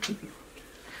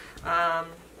 I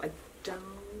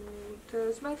don't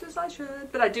as much as I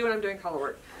should, but I do when I'm doing color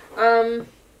work.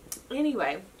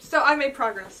 Anyway, so I made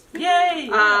progress. Yay!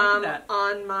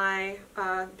 On my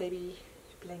baby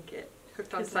blanket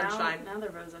hooked on sunshine. Now the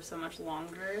rows are so much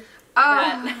longer.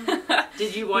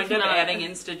 Did you wind up adding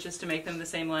in stitches to make them the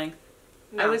same length?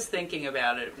 No. I was thinking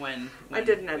about it when I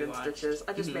didn't add in stitches.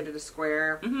 I just made it a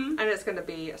square, and it's going to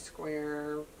be a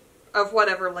square of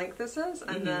whatever length this is,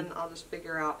 and then I'll just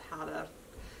figure out how to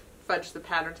fudge the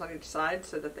patterns on each side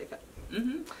so that they fit.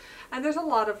 And there's a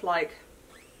lot of like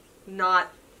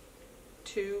not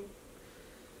too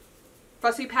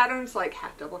fussy patterns, like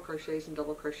half double crochets and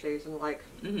double crochets and like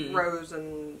rows,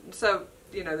 and so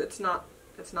it's not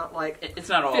like it's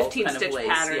not all 15 kind stitch of lace,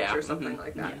 patterns or something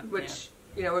like that, which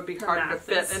would be hard to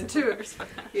fit into.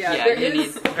 You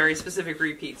need very specific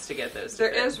repeats to get those. There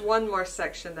is one more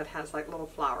section that has like little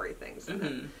flowery things in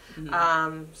it.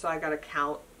 So I got to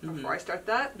count before I start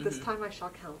that. This time I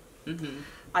shall count.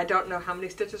 I don't know how many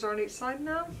stitches are on each side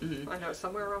now. I know it's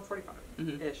somewhere around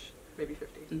 45-ish, maybe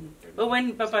 50.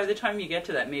 But by the time you get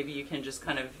to that, maybe you can just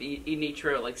kind of in each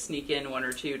row like sneak in one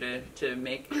or two to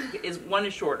make. One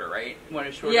is shorter, right? One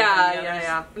is shorter.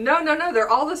 Yeah. No. They're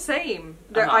all the same.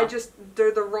 They're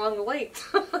the wrong length.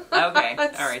 Okay, all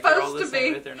right. They're all the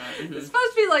same, but they're not. It's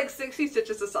supposed to be like 60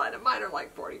 stitches a side, and mine are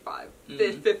like 45,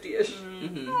 50-ish.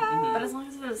 But as long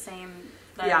as they're the same.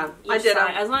 I did.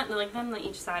 As long then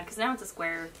each side, because now it's a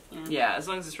square. Yeah, as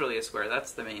long as it's really a square,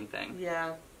 that's the main thing.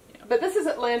 Yeah. But this is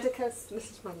Atlanticus.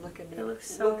 This is my looking. It looks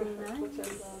so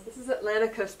nice. This is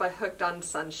Atlanticus by Hooked on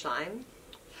Sunshine.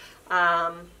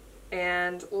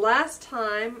 And last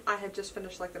time I had just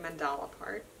finished like the mandala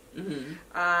part.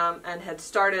 And had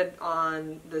started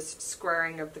on this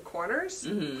squaring of the corners.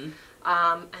 And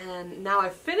now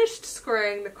I've finished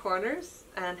squaring the corners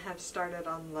and have started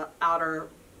on the outer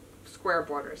square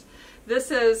borders.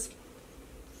 This is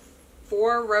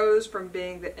 4 rows from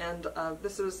being the end of,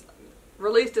 this was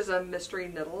released as a mystery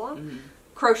knit along,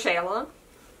 crochet along.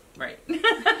 Right.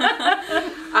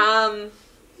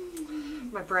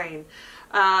 My brain.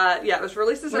 It was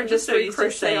released as a mystery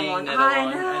crochet along.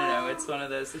 I know, it's one of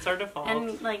those, it's our default.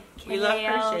 And like we love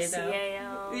crochet though.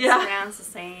 CAL, sounds the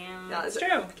same. Yeah, it's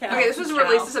true. Cal. Okay, this was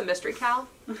released as a mystery cow.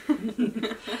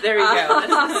 There you go.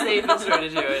 That's the safest way to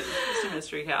do it. Just a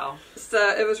mystery cow. So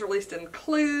it was released in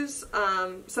clues.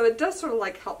 So it does sort of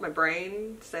like help my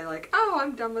brain say like, oh,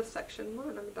 I'm done with section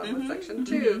 1. I'm done with section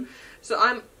 2. So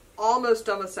I'm almost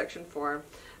done with section 4.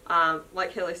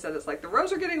 Like Haley said, it's like the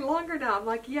rows are getting longer now. I'm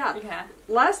like, yeah.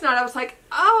 Last night I was like,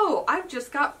 oh, I've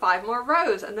just got 5 more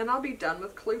rows, and then I'll be done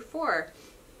with clue 4.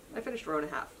 I finished row and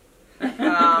a half.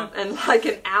 In like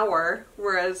an hour,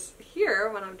 whereas here,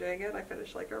 when I'm doing it, I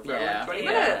finish like a row in 20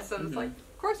 minutes. And it's like,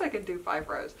 of course I can do 5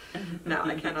 rows. No,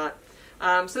 I cannot.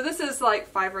 So this is like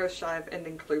 5 rows shy of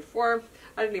ending clue 4.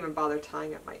 I didn't even bother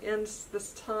tying up my ends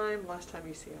this time. Last time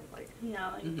you see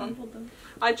I bundled them.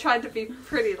 I tried to be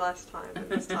pretty last time, and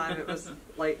this time it was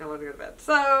late and I wanted to go to bed.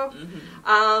 So,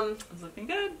 it's looking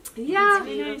good. Yeah.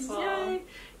 Yay.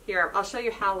 Here, I'll show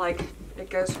you how like it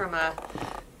goes from a,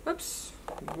 oops,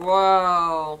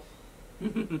 whoa.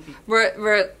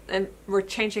 We're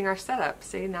changing our setup.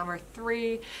 See, now we're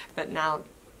 3, but now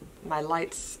my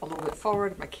light's a little bit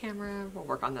forward, my camera, we'll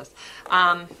work on this.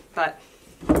 But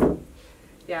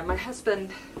yeah, my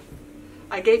husband,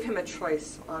 I gave him a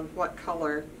choice on what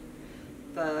color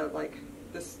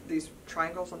these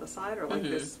triangles on the side, or like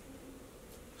this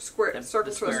square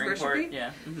circle to a square should be.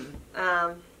 Yeah.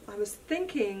 I was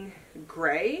thinking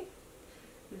gray,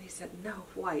 and he said no,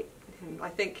 white. And I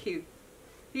think he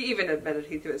even admitted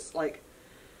he was like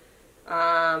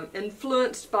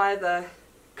influenced by the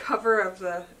cover of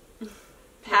the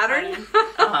pattern.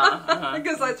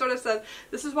 Because I sort of said,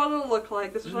 this is what it'll look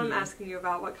like, this is what I'm asking you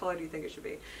about, what color do you think it should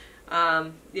be?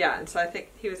 And so I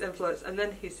think he was influenced, and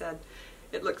then he said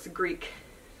it looks Greek.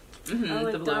 The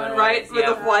blue and right, with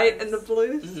the white and the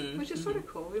blues, which is sort of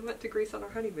cool. We went to Greece on our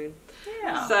honeymoon.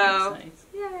 Yeah, so that's nice.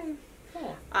 Yay.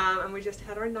 Cool. And we just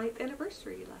had our 9th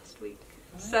anniversary last week.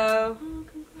 So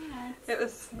it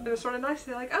was sort of nice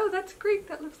to be like, oh, that's Greek.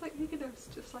 That looks like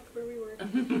Mykonos, just like where we were.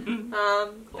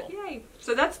 Cool. But yay!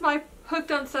 So that's my hooked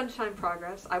on Sunshine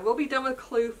Progress. I will be done with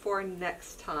Clue 4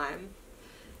 next time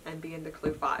and be into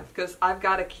Clue 5 because I've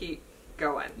got to keep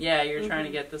going. Yeah, you're trying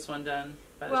to get this one done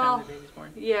by the time the baby's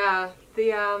born. Yeah,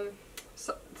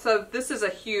 so this is a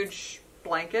huge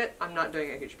blanket. I'm not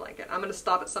doing a huge blanket. I'm going to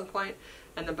stop at some point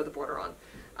and then put the border on.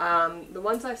 The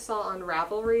ones I saw on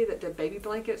Ravelry that did baby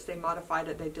blankets, they modified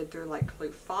it. They did through like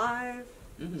Clue 5.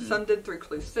 Some did through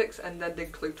Clue 6 and then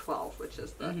did Clue 12, which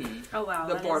is the oh wow,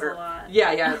 the that border. Is a lot.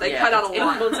 Yeah, they cut out a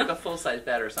lot. It looks like a full-size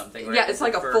bed or something, right? Yeah, it's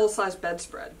like a full-size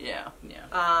bedspread. Yeah.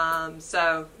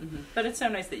 So. But it's so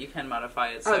nice that you can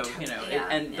modify it. So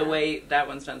the way that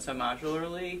one's done so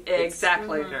modularly,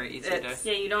 exactly, it's very easy to.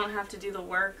 Yeah, you don't have to do the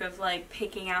work of like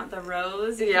picking out the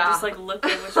rows. You can just like look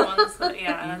at which ones.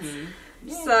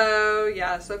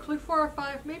 So Clue 4 or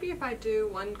 5. Maybe if I do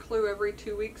one clue every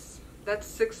 2 weeks, that's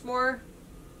 6 more.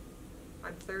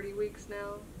 I'm 30 weeks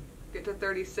now. Get to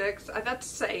 36. That's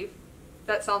safe.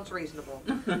 That sounds reasonable.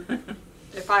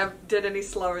 If I did any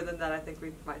slower than that, I think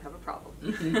we might have a problem.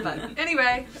 But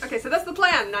anyway, okay, so that's the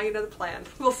plan. Now you know the plan.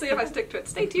 We'll see if I stick to it.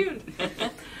 Stay tuned.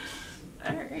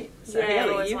 All right. So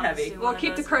Haley, you heavy. We'll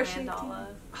keep the crochet.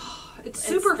 It's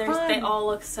super fun. They all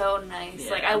look so nice.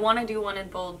 Yeah. Like I want to do one in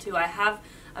bold too. I have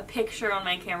a picture on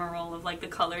my camera roll of like the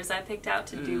colors I picked out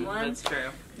to do one. That's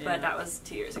true. Yeah. But that was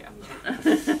 2 years ago.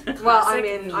 Well, I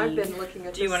mean, I've been looking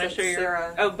at. Do you want to show your?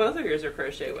 Sarah. Oh, both of yours are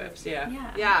crochet whips. Yeah.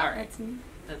 Yeah. All right.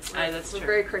 That's We're true.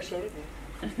 very crocheted.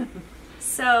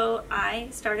 So I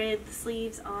started the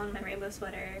sleeves on my rainbow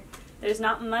sweater. There's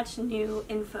not much new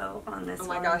info on this. Oh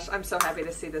my gosh, I'm so happy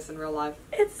to see this in real life.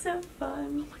 It's so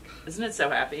fun. Oh my gosh. Isn't it so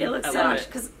happy? It looks I so love much it.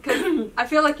 because I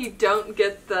feel like you don't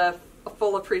get the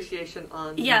full appreciation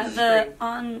on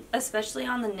screen. Especially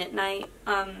on the Knit Night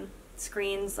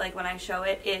screens, like when I show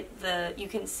it, you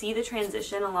can see the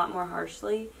transition a lot more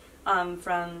harshly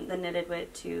from the knitted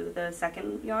wit to the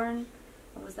second yarn.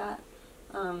 What was that?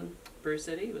 Brew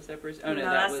City? Was that Brew City? Oh no, No,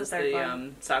 that that's was the third the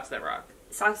one. Socks That Rock.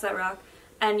 Socks That Rock.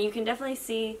 And you can definitely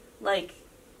see, like,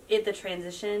 the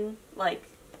transition, like,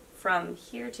 from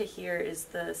here to here is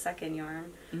the second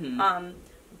yarn.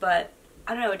 But,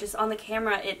 I don't know, just on the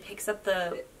camera, it picks up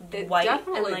the white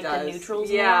and, like, the neutrals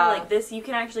more. Like, this, you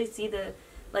can actually see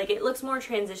like, it looks more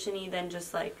transition-y than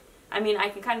just, like, I mean, I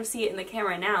can kind of see it in the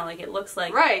camera now. Like, it looks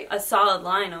like a solid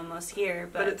line almost here.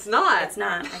 But it's not. It's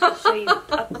not. I can show you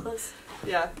up close.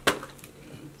 Yeah.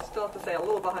 Still have to say a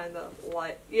little behind the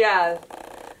light. Yeah.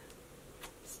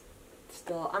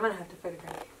 Still, I'm going to have to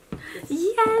photograph.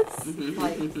 Yes!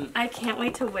 I can't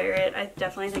wait to wear it. I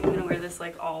definitely think I'm going to wear this,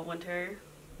 like, all winter.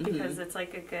 Because it's,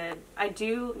 like, a good...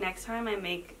 next time I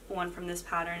make one from this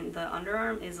pattern, the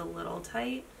underarm is a little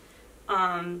tight.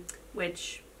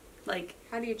 Which, like...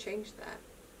 How do you change that?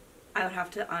 I would have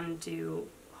to undo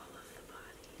all of the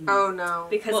body. Oh, no.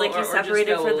 Because, like, you separate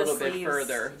it for the sleeves. Bit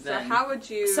further so how would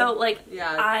you... So, like,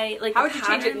 how would you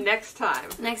change it next time?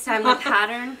 Next time, the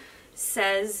pattern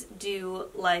says do,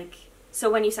 like...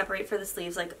 So when you separate for the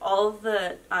sleeves, like, all of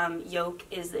the yoke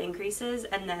is the increases,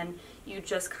 and then you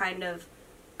just kind of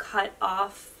cut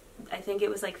off, I think it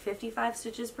was, like, 55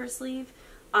 stitches per sleeve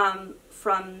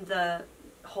from the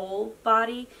whole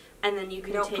body, and then you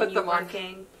continue put them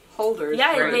working... on holders.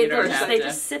 Yeah, they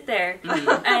just sit there,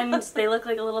 and they look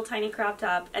like a little tiny crop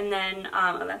top, and then,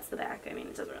 that's the back. I mean,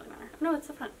 it doesn't really matter. No, it's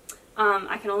the front.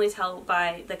 I can only tell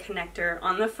by the connector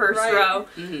on the first row,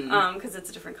 because it's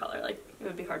a different color. Like, it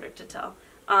would be harder to tell.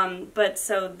 But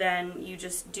so then you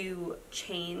just do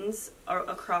chains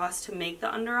across to make the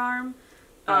underarm.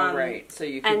 So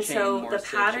you can chain more the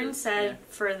pattern stitches. said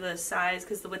for the size,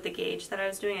 because with the gauge that I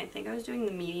was doing, I think I was doing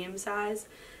the medium size.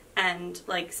 And,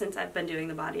 like, since I've been doing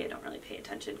the body, I don't really pay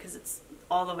attention because it's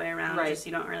all the way around, just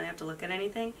you don't really have to look at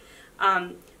anything.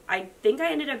 I think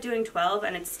I ended up doing 12,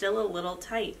 and it's still a little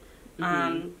tight.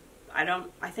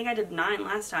 I think I did 9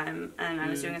 last time, and I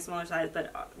was doing a smaller size,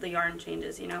 but the yarn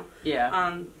changes, you know?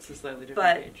 Yeah, it's a slightly different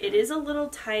but gauge. It is a little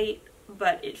tight,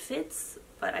 but it fits,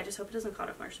 but I just hope it doesn't cut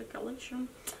off my circulation.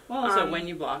 Well, so when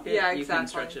you block it, you can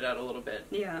stretch it out a little bit.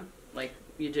 Yeah. Like,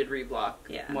 you did reblock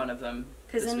one of them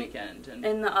this weekend. And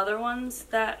in the other ones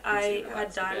that I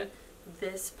had done,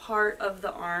 this part of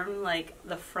the arm, like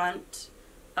the front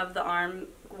of the arm,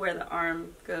 where the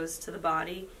arm goes to the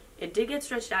body, it did get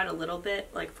stretched out a little bit,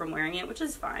 like from wearing it, which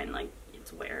is fine, like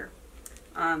it's wear.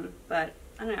 But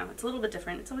I don't know, it's a little bit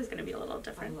different. It's always going to be a little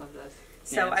different. I love this.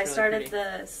 So I started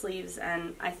the sleeves,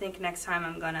 and I think next time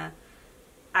I'm going to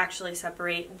actually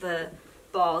separate the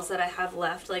balls that I have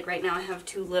left. Like right now I have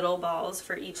 2 little balls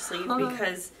for each sleeve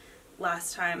because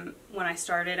last time when I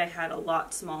started I had a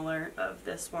lot smaller of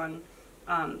this one,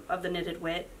 of the knitted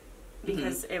wit,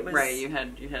 because it was right. You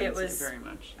had it was very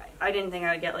much. I didn't think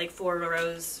I would get like 4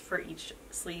 rows for each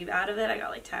sleeve out of it. I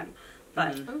got like 10,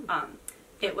 but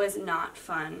it was not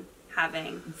fun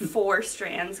having 4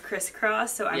 strands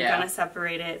crisscross. So I'm gonna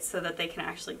separate it so that they can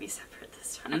actually be separate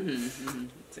this time.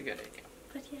 It's a good idea.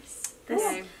 But yes,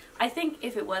 this. I think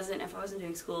if I wasn't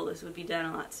doing school, this would be done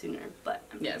a lot sooner. But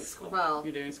I'm doing school. Well,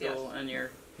 you're doing school and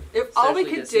you're. If all we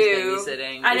could do,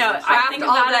 I know, I think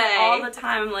about it all the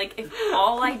time. Like, if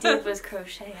all I did was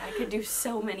crochet, I could do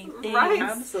so many things. Right,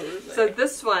 absolutely. So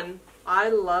this one, I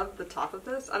love the top of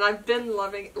this, and I've been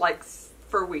loving it, like,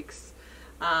 for weeks.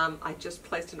 I just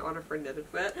placed an order for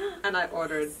Knitted Wit, and I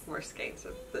ordered more skeins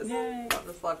of this.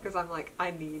 Love, because I'm like, I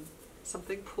need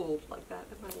something pooled like that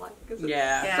in my life, because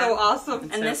it's so awesome.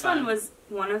 And so this one was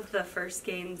one of the first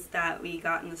skeins that we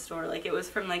got in the store. Like, it was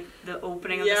from like the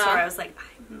opening of the store. I was like,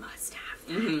 I must have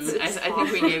that. I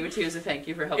think we gave it to you as a thank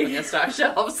you for helping us stock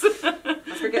shelves. I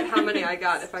forget how many I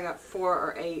got, if I got 4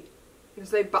 or 8.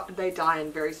 Because they die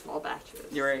in very small batches.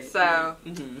 You're right. So,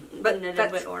 but the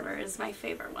Knitted Wit order is my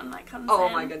favorite one that comes in. Oh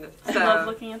my goodness. I love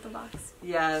looking at the box.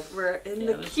 Yeah, we're in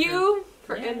the queue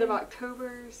for end of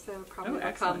October, so probably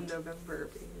will come November.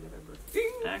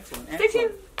 Excellent. Stay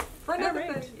tuned for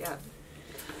another thing. Yeah.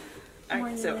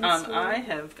 Right, so I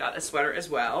have got a sweater as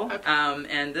well,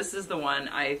 and this is the one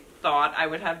I thought I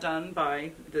would have done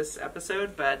by this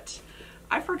episode, but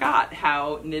I forgot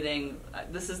how knitting,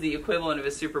 this is the equivalent of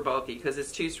a super bulky because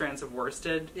it's 2 strands of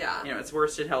worsted. Yeah. You know, it's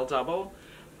worsted held double.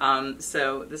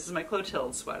 So this is my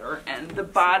Clotilde sweater, and the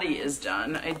body is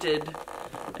done. I did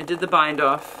the bind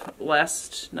off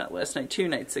not last night, 2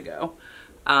 nights ago.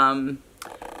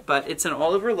 But it's an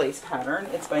all over lace pattern.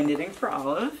 It's by Knitting for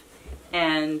Olive,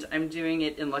 and I'm doing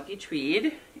it in Lucky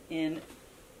Tweed in,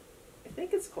 I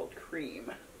think it's called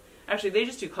Cream. Actually, they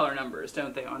just do color numbers,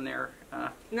 don't they, on their...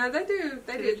 No, they do.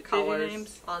 They do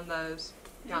colors on those.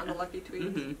 Yeah, on the Lucky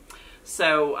Tweeds.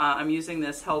 So I'm using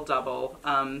this held double.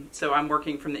 So I'm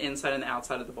working from the inside and the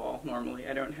outside of the ball normally.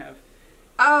 I don't have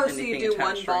so you do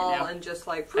one ball and just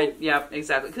like... yeah,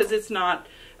 exactly. Because it's not...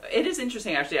 It is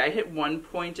interesting, actually. I hit one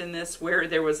point in this where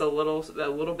there was a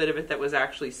little bit of it that was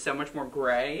actually so much more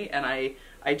gray, and I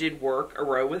did work a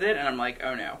row with it, and I'm like,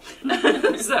 oh no.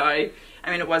 So I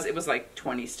mean, it was like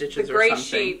 20 stitches or something. The gray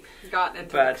sheet got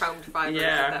into the combed fibers.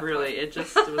 Yeah, really. It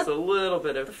was a little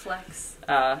bit of... the flex.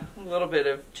 A little bit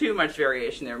of too much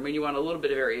variation there. I mean, you want a little bit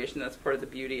of variation. That's part of the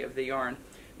beauty of the yarn.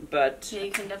 But yeah,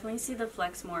 you can definitely see the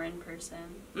flex more in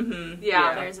person.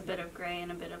 Yeah. There's a bit of gray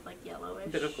and a bit of like yellowish. A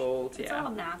bit of gold, It's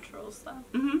all natural stuff.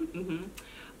 And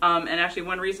actually,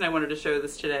 one reason I wanted to show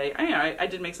this today, I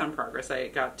did make some progress. I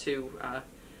got to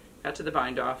the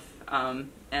bind off, and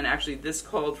actually this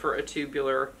called for a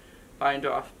tubular bind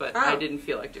off, but I didn't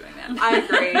feel like doing that. I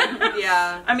agree.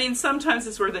 Yeah. I mean, sometimes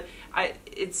it's worth it.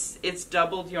 It's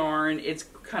doubled yarn. It's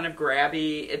kind of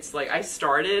grabby. It's like I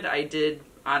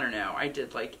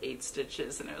did like 8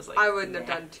 stitches, and it was like... I wouldn't have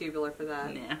done tubular for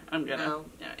that. Nah,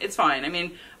 it's fine. I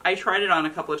mean, I tried it on a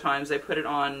couple of times. I put it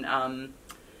on,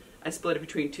 I split it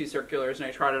between 2 circulars, and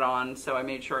I tried it on, so I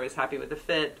made sure I was happy with the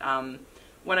fit.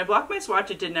 When I blocked my swatch,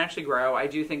 it didn't actually grow. I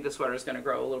do think the sweater is going to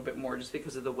grow a little bit more just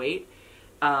because of the weight.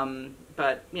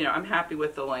 But, you know, I'm happy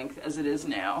with the length as it is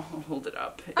now. I'll hold it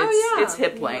up. It's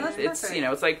hip length. It's, you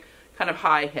know, it's like kind of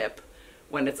high hip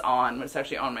when it's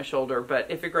actually on my shoulder,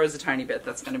 but if it grows a tiny bit,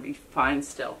 that's going to be fine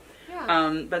still.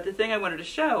 Yeah. But the thing I wanted to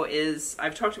show is,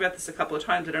 I've talked about this a couple of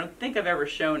times, but I don't think I've ever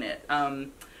shown it.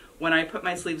 When I put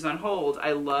my sleeves on hold,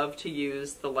 I love to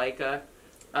use the Leica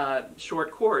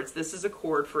short cords. This is a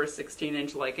cord for a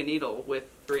 16-inch Leica needle with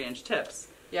 3-inch tips.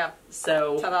 Yeah.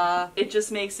 So ta-da. It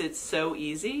just makes it so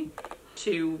easy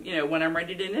to, you know, when I'm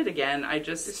ready to knit again, I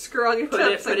just screw on your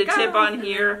tips, put a tip on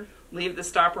here, leave the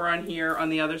stopper on here on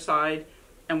the other side,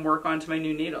 and work onto my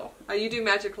new needle. Oh, you do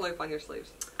magic loop on your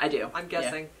sleeves? I do. I'm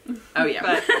guessing. Yeah. Oh yeah,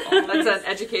 but that's an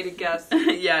educated guess.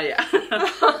 yeah.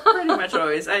 Pretty much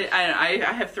always. I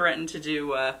have threatened to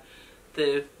do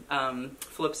the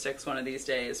flip sticks one of these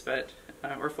days, but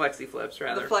or flexi flips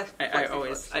rather. I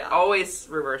always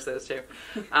reverse those two.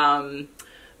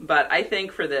 But I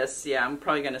think for this, yeah, I'm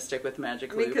probably going to stick with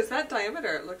magic loop. Because that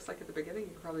diameter, it looks like at the beginning,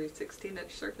 you probably use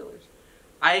 16-inch circulars.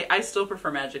 I still prefer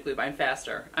magic loop. I'm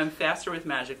faster. I'm faster with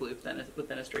magic loop than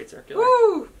a straight circular.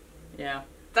 Woo! Yeah.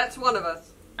 That's one of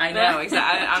us. I know,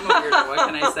 exactly. I'm a weirdo. What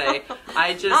can I say?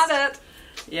 Not it.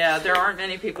 Yeah, there aren't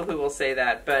many people who will say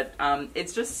that, but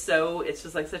it's just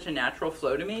like such a natural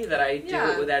flow to me that I do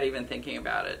it without even thinking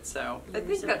about it. So I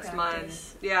think that's mine.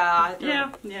 Yeah.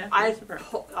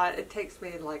 It takes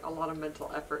me like a lot of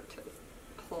mental effort to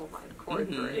pull my cord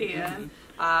through. Yeah.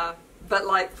 But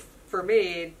like for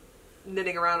me,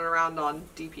 knitting around and around on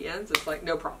DPNs, it's like,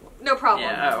 no problem. No problem.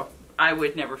 Yeah, oh, I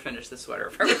would never finish the sweater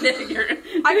if I were knitting your...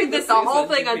 I could knit the whole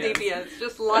thing on DPNs.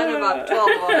 Just line them up, 12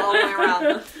 of them all the way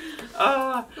around.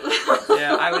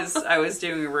 Yeah, I was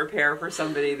doing a repair for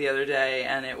somebody the other day,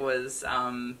 and it was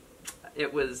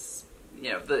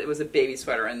you know, it was a baby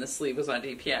sweater, and the sleeve was on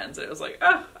DPNs, and it was like,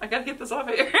 oh, I gotta get this off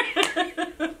of here.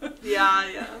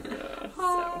 Yeah.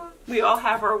 So we all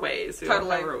have our ways. We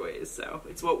Totally. all have our ways. So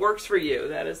it's what works for you.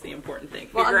 That is the important thing.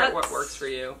 Well, Figure out what works for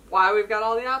you. Why we've got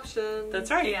all the options.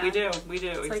 That's right. Yeah. We do.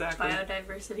 It's Exactly. like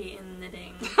biodiversity in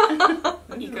knitting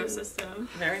ecosystem.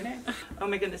 Very nice. Oh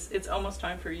my goodness, it's almost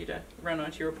time for you to run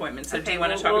on to your appointment. So do Okay, you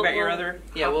want to talk about your other?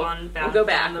 Yeah, we'll go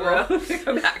back. We'll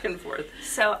go back and forth.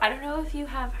 So I don't know if you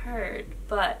have heard,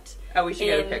 but Oh, we should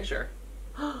get a picture.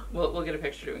 We'll get a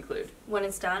picture to include when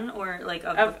it's done, or like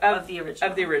of the original.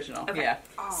 Of the original, Okay. yeah.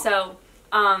 Oh. So,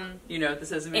 you know what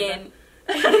this is, Amanda?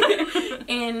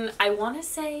 in I want to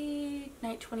say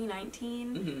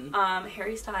 2019,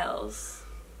 Harry Styles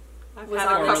was had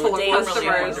on a the couple of Day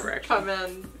customers come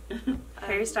in.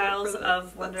 Harry Styles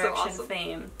of One That's so Direction awesome.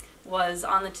 fame was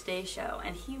on the Today Show,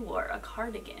 and he wore a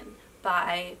cardigan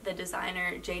by the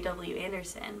designer J.W.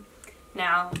 Anderson.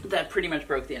 Now, That pretty much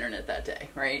broke the internet that day,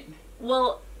 right?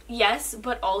 well, yes,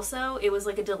 but also it was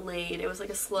like a delayed, it was like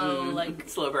a slow,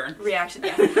 slow burn reaction.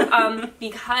 Yeah.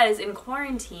 Because in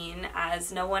quarantine,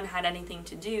 as no one had anything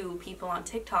to do, people on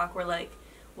TikTok were like,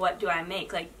 what do I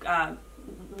make? Like,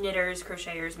 knitters,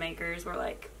 crocheters, makers were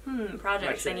like,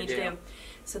 projects they need to do.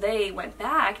 So they went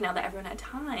back, now that everyone had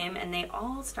time, and they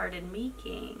all started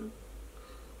making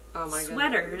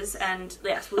sweaters. And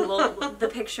yes, the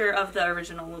picture of the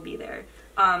original will be there.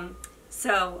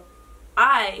 So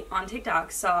I, on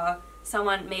TikTok, saw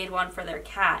someone made one for their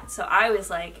cat. So I was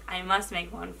like, I must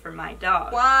make one for my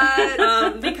dog.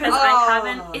 What? Because I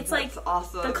haven't, it's like,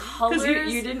 awesome. the colors.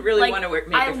 Because you didn't really want to make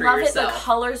it for yourself. I love it. The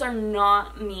colors are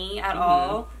not me at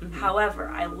all. However,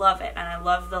 I love it. And I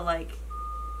love the, like,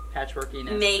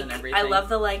 patchworkiness and everything. I love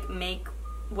the, like, make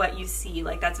what you see.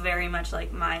 Like, that's very much,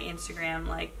 like, my Instagram,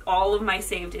 like, all of my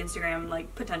saved Instagram,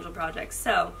 like, potential projects.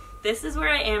 So, this is where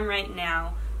I am right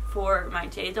now for my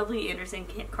J.W. Anderson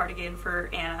cardigan for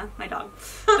Anna, my dog.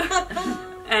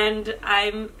 And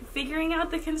I'm figuring out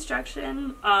the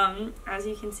construction. As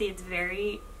you can see, it's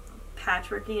very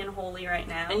patchworky and holy right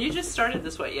now. And you just started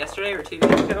this, what, yesterday or 2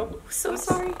 days ago? So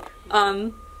sorry. I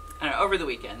don't know, over the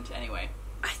weekend, anyway.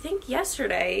 I think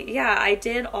yesterday, yeah, I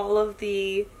did all of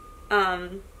the,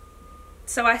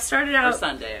 so I started out, or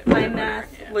Sunday. My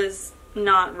math was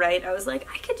not right. I was like,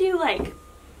 I could do like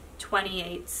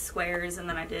 28 squares, and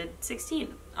then I did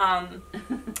 16.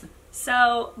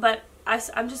 So, but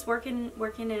I'm just working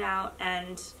it out,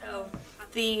 and so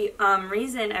the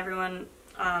reason everyone,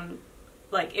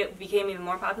 like, it became even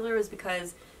more popular was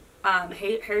because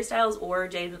Harry Styles or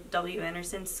J.W.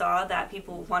 Anderson saw that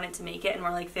people wanted to make it and were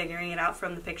like figuring it out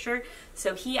from the picture.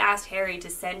 So he asked Harry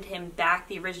to send him back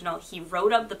the original. He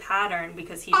wrote up the pattern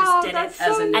because he just did it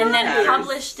and then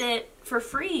published it for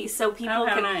free so people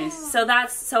could. Nice.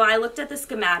 So I looked at the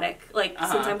schematic. Like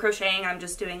since I'm crocheting, I'm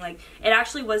just doing like it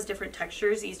actually was different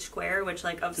textures each square, which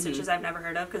like of stitches I've never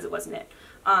heard of because it wasn't it.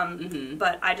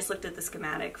 But I just looked at the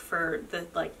schematic for the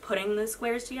like putting the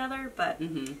squares together. But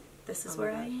this is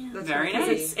where I am. That's very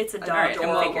nice. It's a dog. Right, and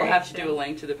we'll have to do a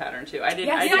link to the pattern too. I didn't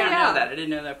know that. I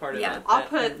didn't know that part of it. I'll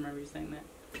put I remember you saying that.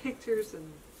 Pictures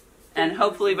and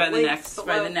hopefully by the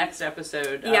next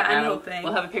episode, I'm hoping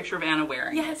we'll have a picture of Anna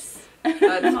wearing. Yes,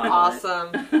 that's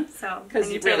awesome. So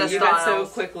because you got so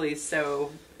quickly,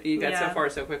 you got so far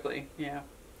so quickly. Yeah,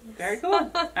 very cool.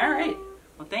 All right.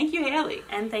 Well, thank you, Haley,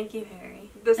 and thank you, Harry.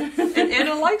 And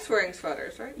Anna likes wearing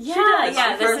sweaters, right? Yeah, she does.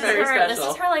 Yeah. This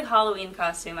is her like Halloween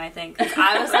costume, I think. 'Cause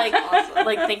I was like,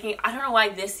 like thinking, I don't know why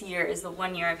this year is the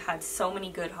one year I've had so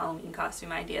many good Halloween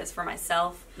costume ideas for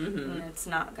myself, and it's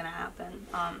not gonna happen,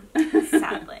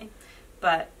 sadly.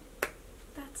 But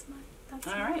that's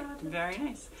all right. Project. Very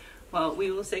nice. Well,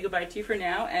 we will say goodbye to you for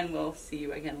now, and we'll see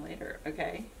you again later.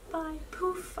 Okay. Bye.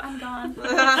 Poof. I'm gone.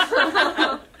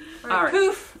 All right.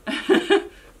 Poof.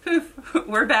 Poof.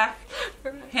 We're back.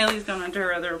 Haley's gone on to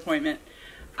her other appointment,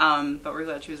 but we're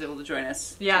glad she was able to join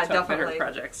us. Yeah, to talk definitely. about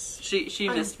her projects. She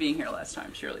missed being here last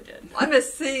time. She really did. I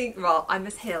miss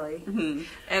Haley, and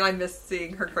I miss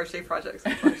seeing her crochet projects.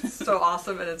 It's so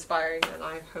awesome and inspiring, and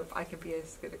I hope I can be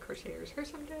as good a crocheter as her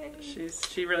someday.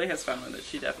 She really has fun with it.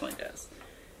 She definitely does.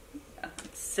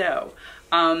 So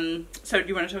do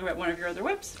you want to talk about one of your other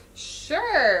whips?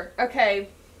 Sure. Okay.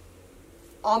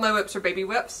 All my whips are baby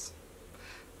whips.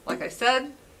 Like I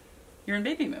said, you're in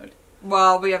baby mode.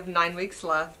 Well, we have 9 weeks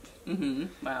left.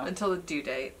 Wow. Until the due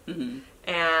date.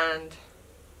 And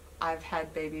I've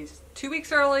had babies 2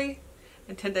 weeks early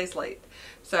and 10 days late.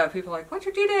 So people are like, what's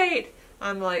your due date?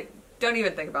 I'm like, don't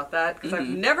even think about that, because I've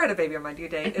never had a baby on my due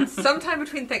date. It's sometime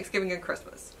between Thanksgiving and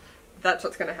Christmas. That's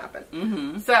what's going to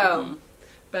happen. So,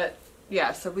 but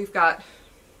yeah, so we've got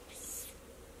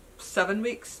 7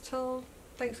 weeks till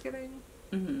Thanksgiving.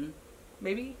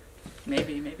 Maybe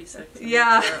 6.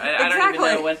 Yeah, sure. I don't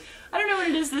even know when. I don't know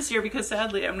when it is this year, because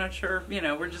sadly I'm not sure. You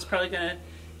know, we're just probably gonna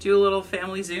do a little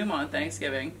family Zoom on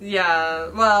Thanksgiving. Yeah.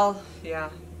 Well, yeah.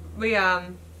 We I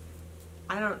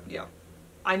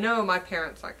know my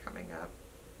parents aren't coming up,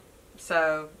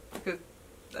 so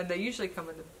and they usually come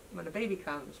when a baby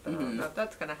comes, but I don't know if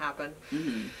that's gonna happen,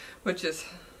 which is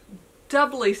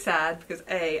doubly sad because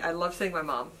A, I love seeing my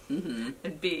mom,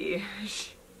 and B,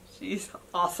 she's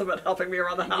awesome at helping me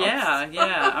around the house.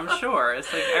 Yeah, I'm sure.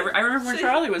 It's like I remember when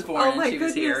Charlie was born and she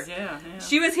was here. Yeah.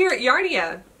 She was here at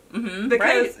Yarnia.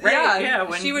 Because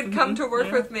when she would come to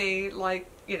work with me, like,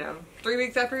 3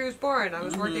 weeks after he was born. I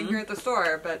was working here at the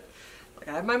store, but like,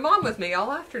 I had my mom with me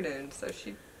all afternoon, so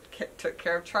she took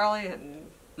care of Charlie, and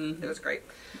it was great.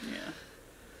 Yeah.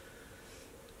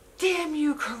 Damn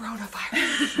you,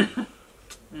 coronavirus.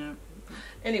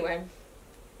 Anyway,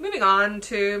 moving on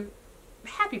to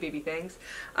happy baby things.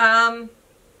 I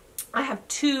have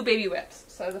 2 baby whips.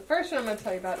 So the first one I'm going to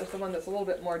tell you about is the one that's a little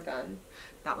bit more done.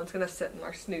 That one's going to sit in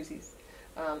our snoozies.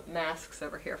 Masks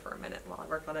over here for a minute while I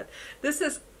work on it. This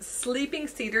is Sleeping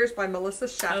Cedars by Melissa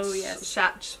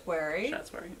Schaschwary.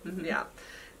 Yeah.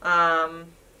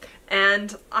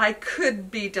 And I could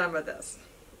be done with this.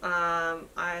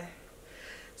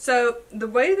 So the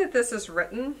way that this is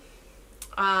written,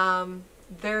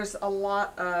 there's a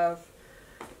lot of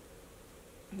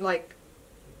like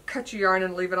cut your yarn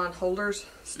and leave it on holders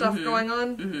stuff going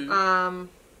on.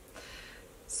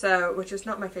 So, which is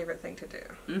not my favorite thing to do.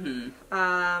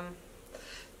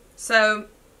 So,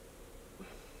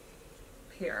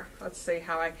 here, let's see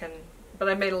how I can, but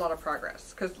I made a lot of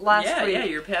progress, because last week,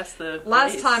 you're past the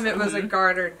last place. time it was a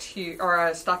garter tube, or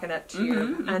a stockinette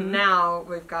tube, and now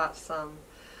we've got some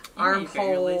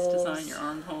armholes. Lace design, your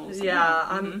armholes. Yeah,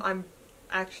 I'm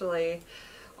actually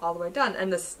all the way done,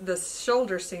 and this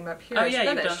shoulder seam up here is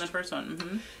finished. You've done the first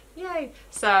one. Yay!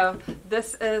 So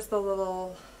this is the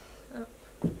little.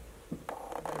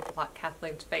 Block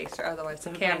Kathleen's face, or otherwise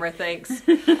the camera thinks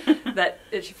that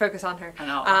it should focus on her. And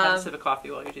I'll have a sip of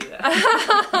coffee while you do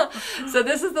that. So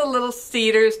this is the little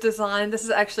Cedars design. This is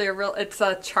actually it's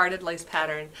a charted lace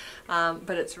pattern,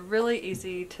 but it's really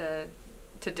easy to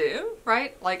do,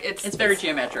 right? Like it's very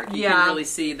geometric. You can really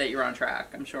see that you're on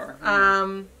track, I'm sure.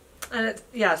 And it's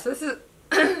so this is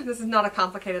this is not a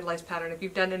complicated lace pattern. If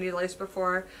you've done any lace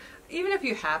before, even if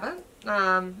you haven't,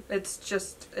 it's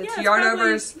yarn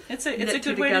overs. It's a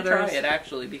good way to try it,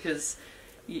 actually, because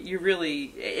you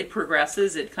really, it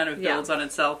progresses. It kind of builds on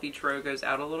itself. Each row goes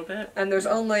out a little bit. And there's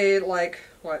only like,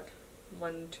 1,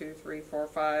 2, 3, 4,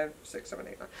 5, 6, 7,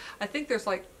 8, 9. I think there's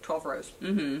like 12 rows,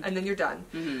 and then you're done.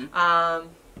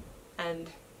 And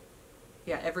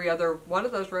every other one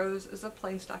of those rows is a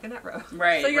plain stockinette row.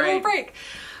 Right. So you get a little break.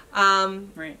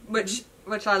 Right. Which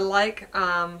I like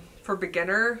for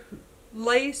beginner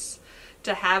lace,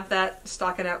 to have that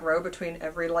stockinette row between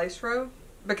every lace row,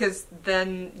 because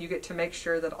then you get to make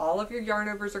sure that all of your yarn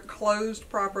overs are closed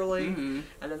properly and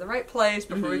in the right place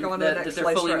before we go on to the next lace row. That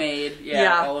they're fully made,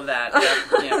 all of that.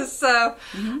 So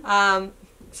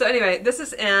anyway, this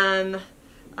is in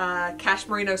Cash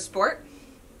Merino Sport.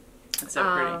 It's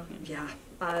so pretty.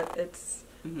 It's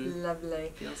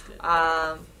lovely. Feels good.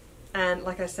 And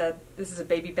like I said, this is a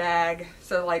baby bag,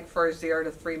 so like for 0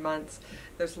 to 3 months,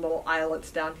 there's little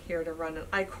eyelets down here to run an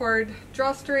I-cord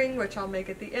drawstring, which I'll make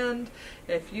at the end.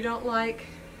 If you don't like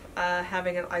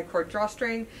having an I-cord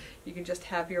drawstring, you can just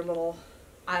have your little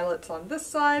eyelets on this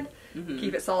side,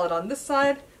 keep it solid on this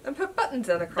side, and put buttons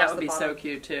in across the bottom. That would be so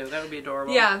cute too. That would be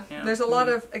adorable. Yeah. There's a lot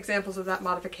of examples of that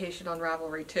modification on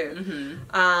Ravelry too.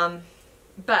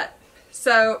 But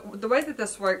so the way that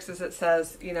this works is it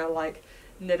says, like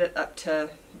knit it up to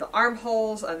the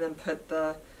armholes and then put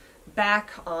the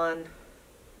back on,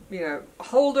 a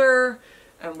holder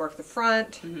and work the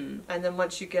front. And then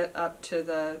once you get up to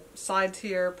the sides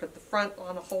here, put the front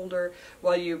on a holder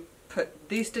while you put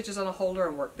these stitches on a holder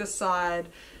and work this side,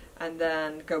 and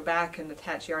then go back and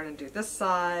attach yarn and do this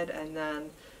side, and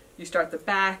then you start the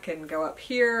back and go up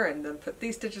here and then put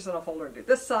these stitches on a holder and do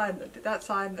this side and then do that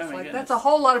side. And it's that's a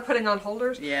whole lot of putting on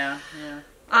holders. Yeah.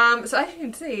 So as you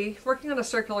can see, working on a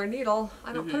circular needle,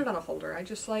 I don't put it on a holder. I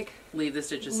just leave the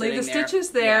stitches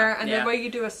there, and the way you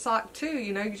do a sock too,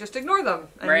 you just ignore them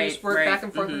and you just work back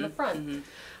and forth in the front.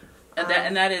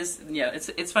 And that is,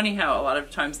 it's funny how a lot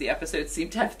of times the episodes seem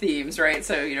to have themes, right?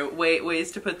 So,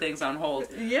 ways to put things on hold.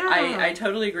 Yeah. I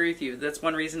totally agree with you. That's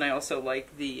one reason I also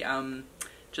like the,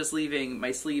 just leaving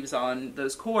my sleeves on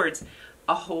those cords.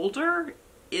 A holder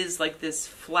is like this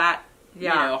flat,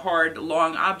 hard,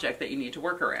 long object that you need to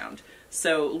work around.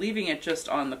 So leaving it just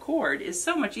on the cord is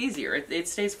so much easier. It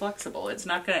stays flexible. It's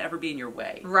not going to ever be in your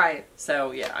way. Right.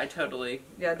 So, yeah, I totally...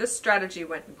 Yeah, this strategy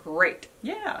went great.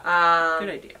 Yeah. Good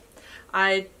idea.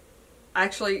 I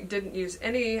actually didn't use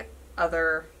any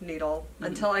other needle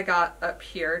until I got up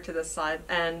here to this side.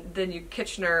 And then you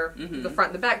Kitchener the front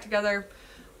and the back together.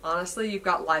 Honestly, you've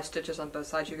got live stitches on both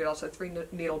sides. You could also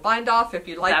 3-needle bind off if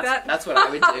you'd like that. That's what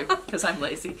I would do, because I'm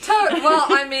lazy. Well,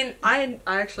 I mean, I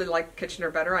actually like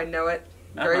Kitchener better. I know it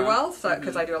very well, so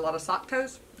because I do a lot of sock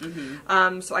toes.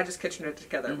 So I just Kitchenered it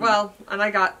together. Well, and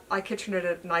I Kitchenered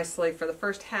it nicely for the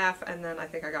first half, and then I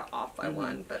think I got off by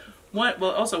one. But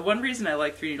one reason I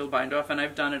like 3-needle bind off, and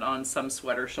I've done it on some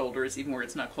sweater shoulders, even where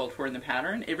it's not called for in the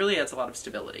pattern, it really adds a lot of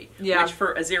stability. Yeah. Which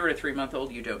for a 0 to 3 month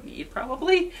old you don't need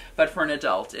probably, but for an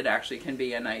adult it actually can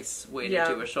be a nice way to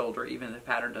do a shoulder, even if the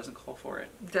pattern doesn't call for it.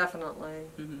 Definitely.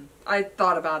 I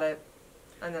thought about it,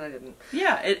 and then I didn't.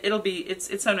 Yeah,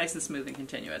 it's so nice and smooth and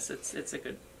continuous. It's a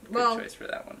good choice for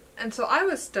that one. And so I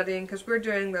was studying, because we're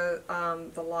doing the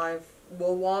live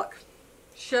wool walk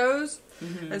shows,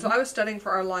 and so I was studying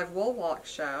for our live wool walk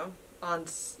show on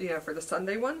for the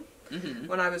Sunday one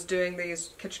when I was doing these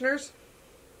Kitcheners.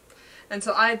 And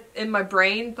so I, in my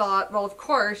brain, thought, well, of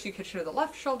course, you Kitchener the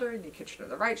left shoulder, and you Kitchener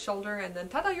the right shoulder, and then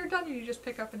ta-da, you're done, and you just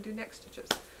pick up and do neck stitches.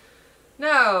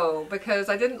 No, because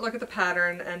I didn't look at the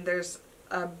pattern, and there's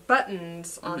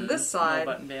buttons on this side.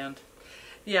 Button band.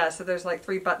 Yeah, so there's like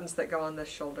 3 buttons that go on this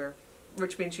shoulder,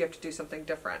 which means you have to do something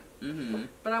different.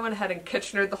 But I went ahead and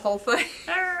Kitchenered the whole thing.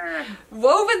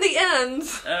 Woven the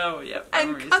ends. Oh, yep.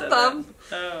 And cut them.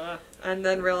 And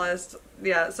then realized,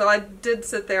 so I did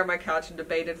sit there on my couch and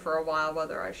debated for a while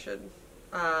whether I should,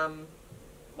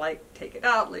 take it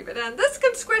out, leave it in. This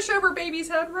can squish over baby's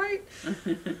head, right?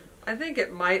 I think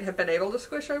it might have been able to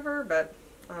squish over, but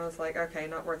I was like, okay,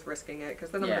 not worth risking it, because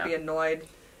then I'm going to be annoyed.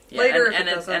 Yeah, later, and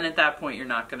at that point, you're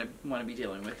not going to want to be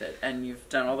dealing with it, and you've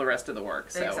done all the rest of the work.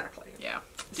 So, exactly. Yeah.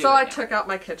 So I took out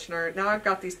my Kitchener. Now I've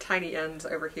got these tiny ends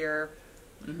over here,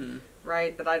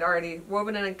 right, that I'd already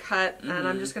woven in and cut, and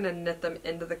I'm just going to knit them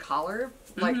into the collar,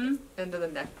 like into the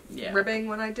neck ribbing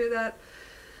when I do that.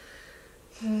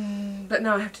 But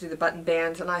now I have to do the button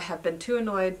bands, and I have been too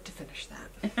annoyed to finish that.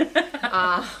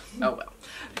 Oh well.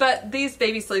 But these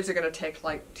baby sleeves are going to take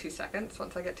like 2 seconds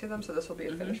once I get to them, so this will be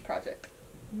a finished project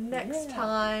next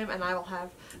time, and I will have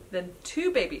then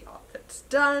 2 baby outfits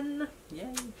done.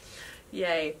 Yay.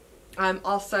 Yay. I'm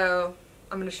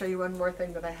going to show you one more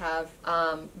thing that I have,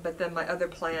 but then my other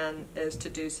plan is to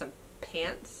do some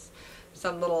pants,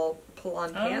 some little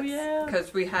pull-on pants,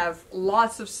 because we have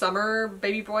lots of summer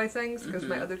baby boy things, because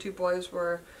my other 2 boys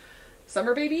were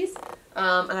summer babies,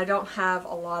 and I don't have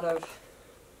a lot of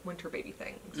winter baby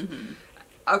things.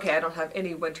 Okay, I don't have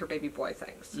any winter baby boy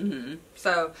things.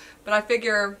 So, but I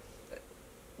figure,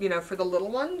 for the little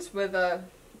ones, with a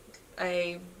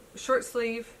short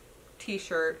sleeve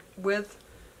t-shirt with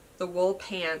the wool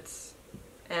pants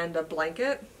and a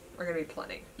blanket are going to be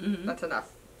plenty. That's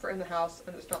enough for in the house,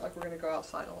 and it's not like we're going to go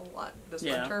outside a whole lot this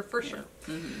winter, for sure.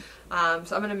 So I'm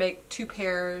going to make 2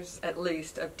 pairs, at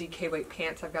least, of DK weight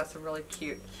pants. I've got some really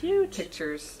cute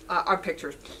pictures,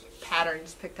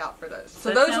 patterns picked out for those. So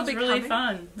that those sounds will be really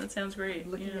fun. That sounds great.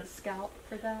 Looking at scalp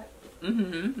for that.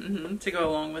 To go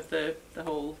along with the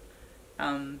whole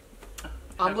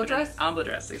omblet dress? Omblet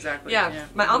dress, exactly. Yeah.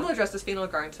 My omblet dress is phenol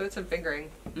garn, so it's in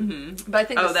fingering. But I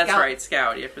think that's right,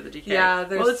 Scout, for the DK. Yeah,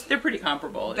 they're pretty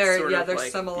comparable. They're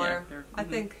similar. I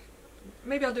think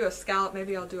maybe I'll do a scallop,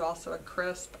 maybe I'll do also a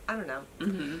crisp. I don't know.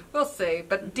 We'll see.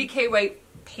 But DK weight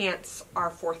pants are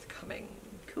forthcoming.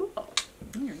 Cool. All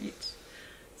right.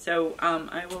 So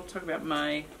I will talk about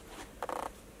my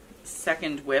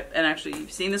second whip, and actually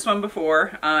you've seen this one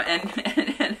before, and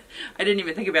I didn't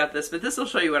even think about this, but this will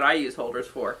show you what I use holders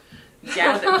for.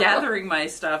 Gathering my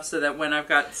stuff so that when I've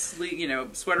got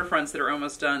sweater fronts that are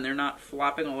almost done, they're not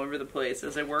flopping all over the place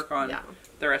as I work on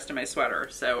the rest of my sweater.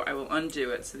 So I will undo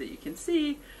it so that you can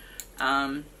see.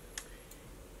 So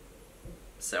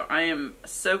I am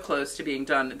so close to being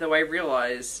done, though I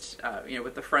realized,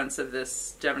 with the fronts of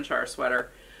this Devonshire sweater,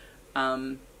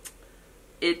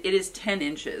 it is 10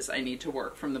 inches I need to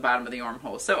work from the bottom of the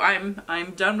armhole. So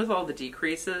I'm done with all the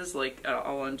decreases. Like,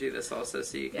 I'll undo this also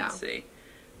so you can see.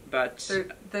 But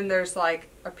then there's like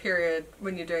a period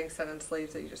when you're doing set-in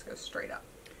sleeves that you just go straight up.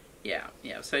 Yeah.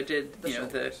 So I did,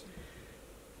 the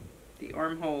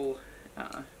armhole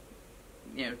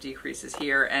decreases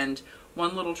here. And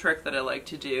one little trick that I like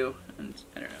to do, and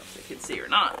I don't know if they can see or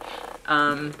not,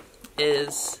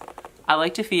 is I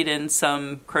like to feed in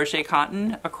some crochet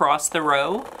cotton across the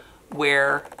row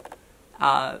where,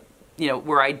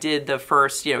 where I did the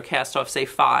first, cast off, say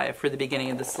 5 for the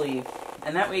beginning of the sleeve.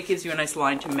 And that way it gives you a nice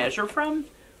line to measure from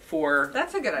for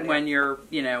that's a good idea. When you're,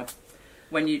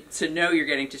 to know you're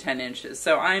getting to 10 inches.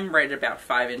 So I'm right at about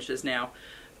 5 inches now.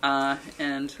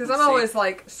 And because I'm always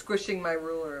like squishing my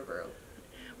ruler over.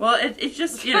 Well, it's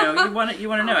just, you want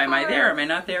to know, am I there, am I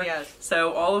not there? Yes.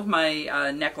 So all of my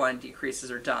neckline decreases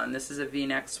are done. This is a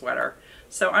V-neck sweater.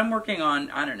 So I'm working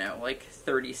on, I don't know, like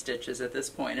 30 stitches at this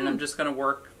point, and I'm just going to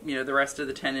work, the rest of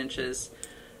the 10 inches.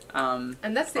 And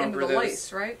that's the end of the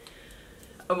lace, right?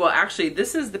 Well, actually,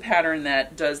 this is the pattern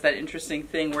that does that interesting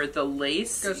thing where the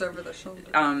lace goes over the shoulder.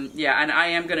 Yeah, and I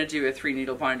am going to do a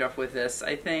 3-needle bind off with this.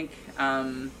 I think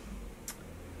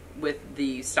with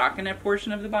the stockinette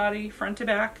portion of the body, front to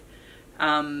back.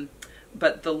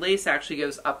 But the lace actually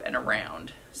goes up and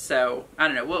around. So, I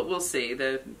don't know. We'll see.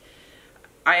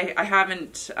 I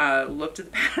haven't looked at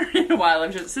the pattern in a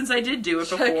while. Since I did do it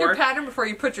before. Check your pattern before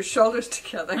you put your shoulders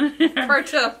together.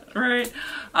 Right.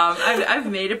 I've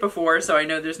made it before, so I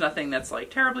know there's nothing that's like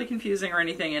terribly confusing or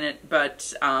anything in it.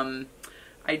 But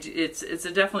it's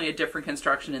definitely a different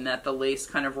construction in that the lace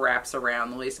kind of wraps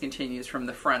around. The lace continues from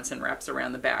the fronts and wraps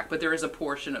around the back. But there is a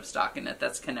portion of stockinette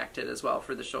that's connected as well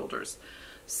for the shoulders.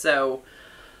 So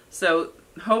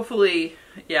hopefully,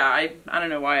 yeah. I don't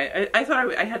know why I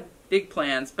thought I had big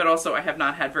plans, but also I have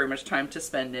not had very much time to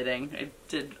spend knitting. I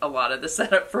did a lot of the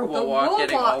setup for Wool Walk,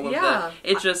 getting all of the.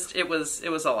 It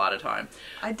was a lot of time.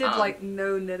 I did like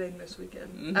no knitting this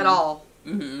weekend at all.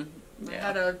 Mm-hmm.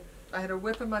 Yeah. I had a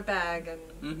whip in my bag,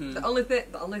 and the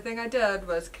only thing I did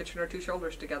was Kitchener 2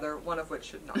 shoulders together, one of which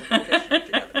should not have been Kitchener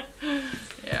together.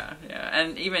 Yeah.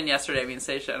 And even yesterday,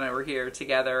 Seisha and I were here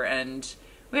together, and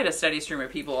we had a steady stream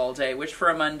of people all day, which for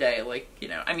a Monday,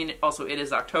 also it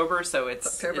is October, so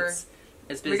it's October.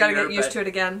 It's busier. We gotta get used to it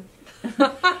again.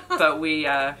 But we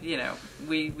had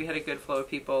a good flow of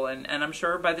people, and I'm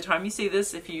sure by the time you see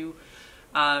this, if you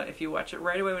watch it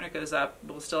right away when it goes up,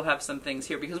 we'll still have some things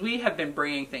here, because we have been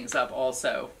bringing things up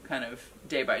also kind of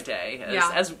day by day.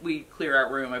 As we clear out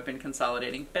room, I've been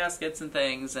consolidating baskets and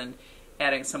things and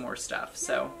adding some more stuff.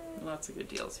 So lots of good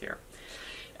deals here.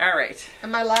 All right.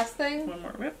 And my last thing? One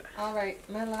more whip. All right.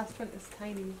 My last one is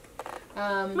tiny.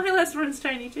 My last one is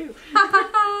tiny too.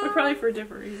 But probably for a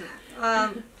different reason.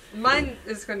 Mine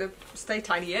is going to stay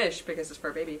tiny-ish because it's for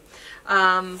a baby.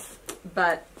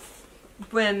 But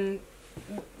we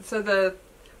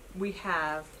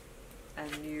have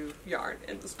a new yarn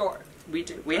in the store. We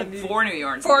do. We have 4 new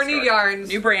yarns. 4 new yarns.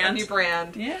 New brand. A new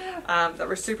brand. Yeah. That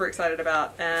we're super excited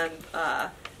about. And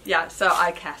so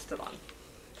I cast it on.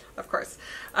 Of course.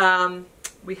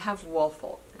 We have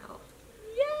Woolfolk now.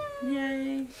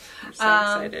 Yay. We're so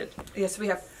excited. Yes, we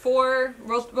have 4.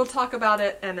 We'll talk about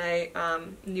it in a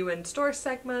new in-store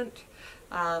segment.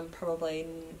 Probably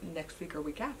next week or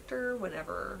week after,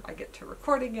 whenever I get to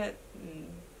recording it and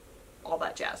all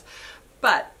that jazz.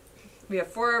 But we have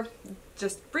 4,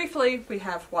 just briefly, we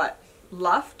have what?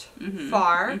 Luft,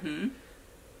 Far,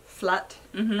 Flut,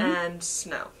 and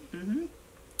Snow.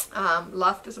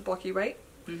 Luft is a bulky weight.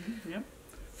 Yep.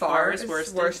 Far is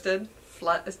worsted.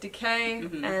 Flut is decay,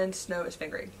 and Snow is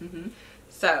fingering.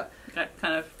 So that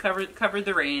kind of covered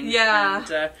the range. Yeah.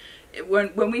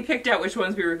 And when we picked out which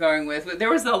ones we were going with, there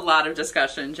was a lot of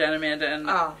discussion. Jen, Amanda, and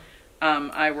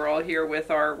I were all here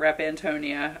with our rep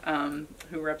Antonia,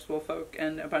 who reps Woolfolk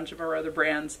and a bunch of our other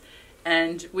brands.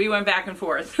 And we went back and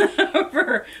forth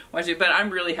over what but I'm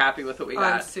really happy with what we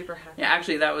got. I'm super happy. Yeah,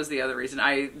 actually, that was the other reason.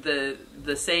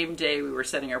 The same day we were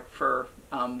setting up for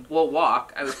Wool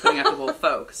Walk, I was putting out the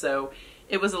Woolfolk. So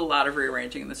it was a lot of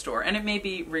rearranging in the store. And it may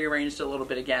be rearranged a little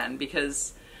bit again,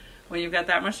 because when you've got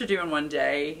that much to do in one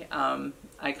day, I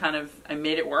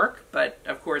made it work. But,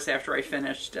 of course, after I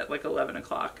finished at like 11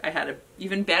 o'clock, I had an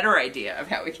even better idea of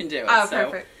how we can do it. Oh, so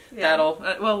perfect. Yeah.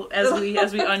 That'll,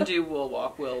 as we undo Wool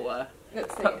Walk, we'll,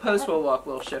 post Wool Walk,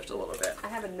 we'll shift a little bit. I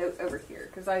have a note over here,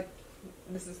 because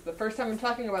this is the first time I'm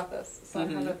talking about this, so I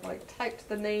haven't typed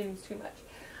the names too much.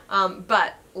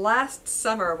 But last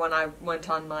summer, when I went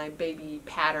on my baby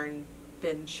pattern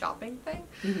bin shopping thing,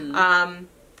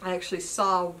 I actually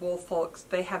saw Woolfolk's.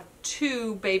 They have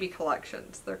 2 baby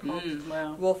collections. They're called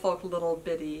Woolfolk Little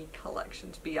Bitty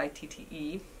Collections,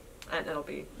 Bitte, and it'll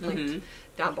be linked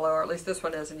down below, or at least this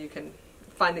one is, and you can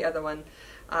find the other one.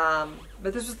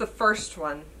 But this was the first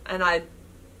one, and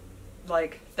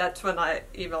that's when I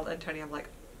emailed Antonia. I'm like,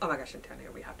 oh my gosh,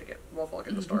 Antonio, we have to get Woolfolk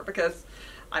at the store because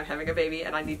I'm having a baby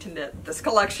and I need to knit this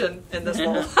collection in this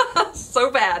wool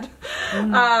so bad.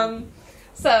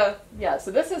 So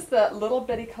this is the Little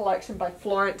Bitty Collection by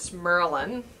Florence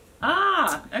Merlin.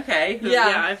 Ah, okay.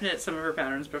 Yeah, I've knit some of her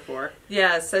patterns before.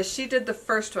 Yeah, so she did the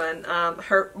first one.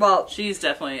 She's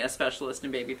definitely a specialist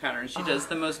in baby patterns. She does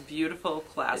the most beautiful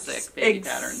classic baby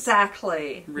patterns.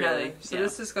 Exactly. Really. No, so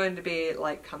this is going to be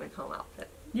like coming home outfit.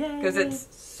 Yeah. Because it's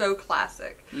so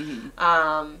classic.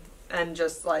 And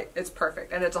just like, it's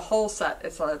perfect. And it's a whole set.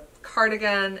 It's a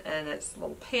cardigan, and it's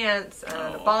little pants,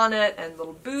 and a bonnet, and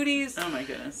little booties. Oh my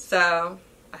goodness. So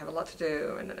I have a lot to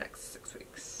do in the next 6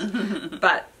 weeks.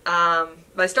 But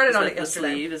I started on it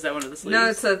yesterday. Sleeve? Is that one of the sleeves? No,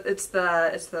 it's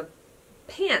the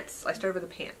pants. I started with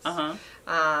the pants.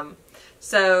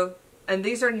 So, and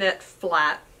these are knit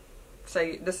flat.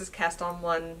 So this is cast on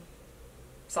one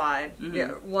side,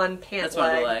 one pant That's leg.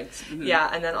 one of the legs. Yeah,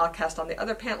 and then I'll cast on the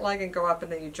other pant leg and go up,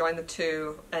 and then you join the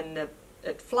two and knit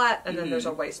it flat, and then there's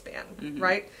a waistband,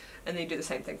 right? And then you do the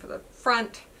same thing for the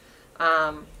front.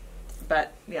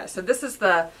 But yeah, so this is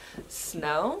the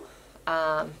Snow.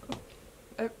 So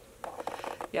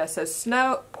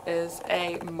Snow is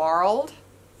a marled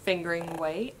fingering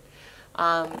weight.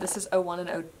 This is 01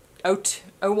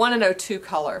 and 02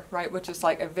 color, right? Which is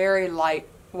like a very light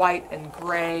white and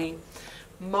gray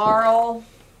marl.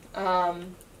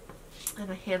 And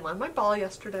I hand wound my ball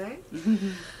yesterday.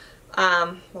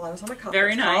 While I was on a conference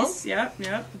Very nice. call. Yep.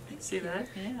 I see that.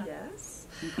 Yeah. Yes.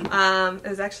 It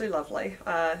was actually lovely.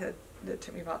 It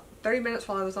took me about 30 minutes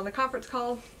while I was on the conference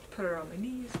call. Put her on my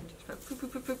knees and just went poop,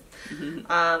 poop, poop,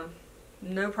 poop.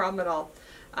 No problem at all.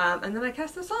 And then I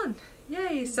cast this on.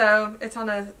 Yay! So it's on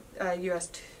a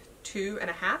US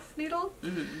 2.5 needle.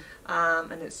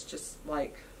 And it's just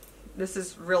like, this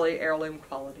is really heirloom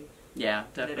quality. Yeah,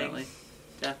 definitely.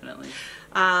 Definitely.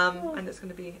 And it's going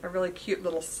to be a really cute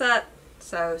little set.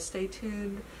 So stay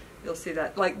tuned. You'll see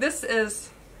that. Like, this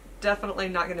is definitely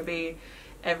not going to be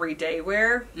everyday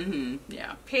wear.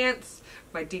 Yeah. Pants,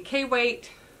 my DK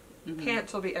weight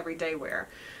pants will be everyday wear.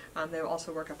 They will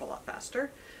also work up a lot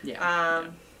faster. Yeah.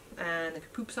 And if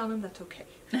it poops on them, that's okay.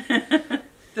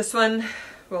 This one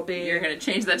will be... You're going to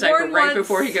change that diaper right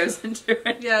before he goes into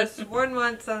it. Yes, worn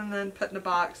once and then put in a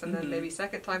box, and then maybe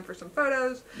second time for some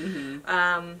photos.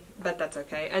 But that's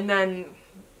okay. And then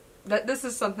this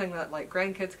is something that like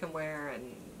grandkids can wear,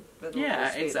 and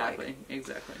exactly.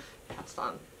 Passed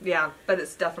on. Yeah, but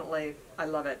it's definitely, I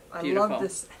love it. I love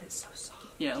this, and it's so soft.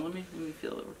 Yeah, let me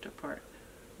feel it worked apart.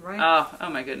 Right? Oh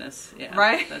my goodness. Yeah.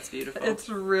 Right? That's beautiful. It's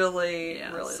really,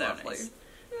 really so lovely. Nice.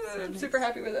 I'm super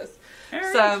happy with this.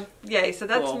 Right. So, yay. So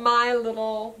that's cool. my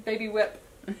little baby whip.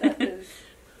 That is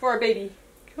for a baby.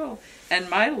 Cool. And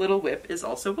my little whip is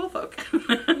also Woolfolk.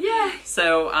 Yeah.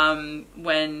 So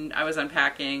when I was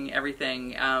unpacking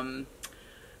everything,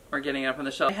 or getting it up on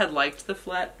the shelf, I had liked the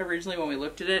flat originally when we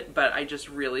looked at it, but I just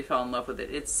really fell in love with it.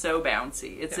 It's so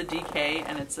bouncy. It's a DK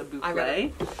and it's a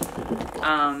boucle.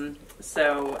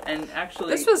 So, and actually...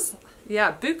 This was,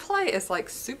 boucle is like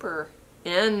super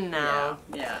in now.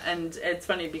 Yeah, and it's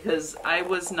funny because I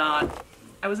was not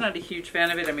a huge fan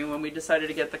of it. I mean, when we decided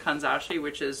to get the Kanzashi,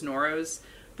 which is Noro's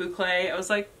boucle, I was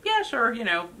like, yeah, sure,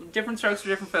 different strokes for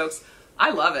different folks. I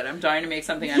love it. I'm dying to make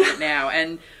something out of it now.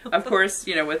 And of course,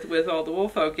 with all the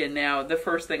Woolfolk in now, the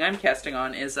first thing I'm casting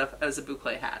on is a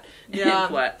boucle hat. Yeah.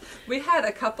 Flat. We had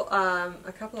a couple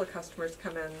of customers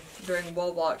come in during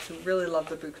Wool Walks who really loved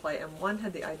the boucle, and one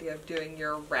had the idea of doing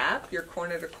your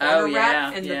corner to corner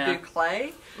wrap in the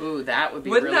boucle. Ooh, that would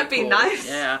be Wouldn't really that be cool. nice?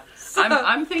 Yeah. So,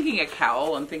 I'm thinking a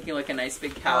cowl. I'm thinking like a nice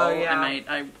big cowl. Oh, yeah.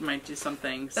 I might do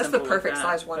something That's simple the perfect like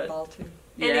that, size one ball too.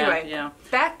 Yeah, Anyway,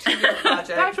 back to your project.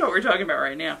 Back to what we're talking about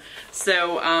right now.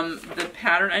 So the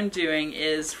pattern I'm doing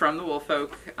is from the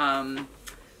Woolfolk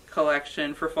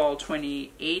collection for fall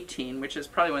 2018, which is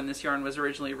probably when this yarn was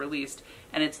originally released,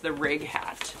 and it's the rig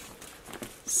hat.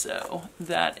 So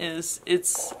that is,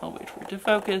 I'll wait for it to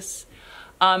focus.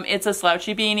 It's a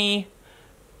slouchy beanie,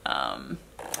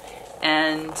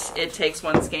 and it takes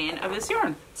one skein of this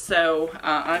yarn. So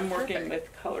I'm working with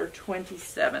color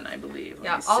 27, I believe.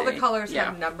 Yeah, all the colors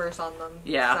have numbers on them.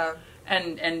 Yeah. So.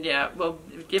 And well,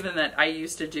 given that I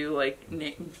used to do like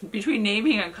between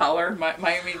naming and color,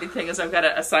 my immediate thing is I've got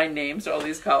to assign names to all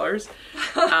these colors.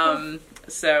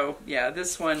 So yeah,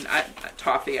 this one,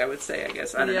 toffee, I would say, I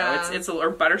guess. I don't know. It's or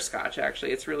butterscotch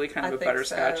actually. It's really kind of a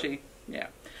butterscotchy. So. Yeah.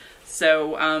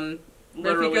 So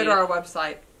literally, if you go to our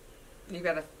website, you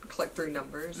got to click through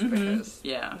numbers because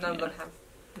none of them have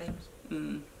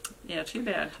names. Yeah, too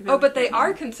bad. Oh, but they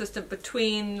are consistent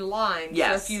between lines.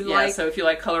 Yes. So if you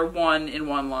like color 1 in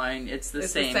one line, it's the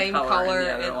same color in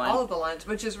the other line. all of the lines,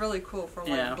 which is really cool for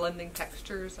like blending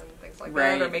textures and things like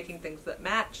that, or making things that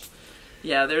match.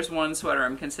 Yeah, there's one sweater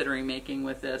I'm considering making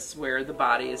with this where the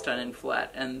body is done in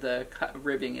flat and the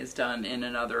ribbing is done in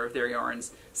another of their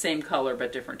yarns. Same color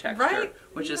but different texture,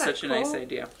 which is such a nice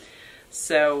idea.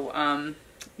 So,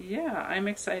 yeah, I'm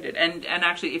excited. And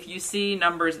actually, if you see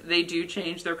numbers, they do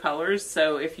change their colors.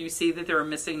 So if you see that there are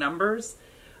missing numbers,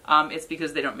 it's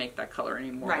because they don't make that color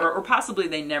anymore. Right. Or possibly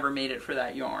they never made it for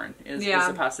that yarn is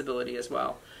a possibility as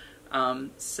well.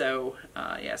 So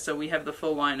we have the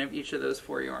full line of each of those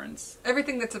 4 yarns.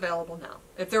 Everything that's available now.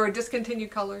 If there were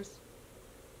discontinued colors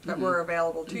that were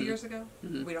available 2 years ago,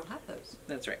 we don't have those.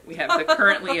 That's right. We have the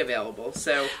currently available.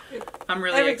 So I'm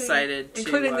really excited to...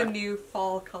 Including the new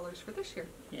fall colors for this year.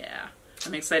 Yeah.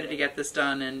 I'm excited to get this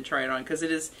done and try it on because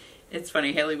it's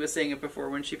funny. Haley was saying it before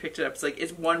when she picked it up. It's like,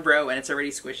 it's one row and it's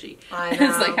already squishy. I know.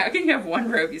 It's like, how can you have one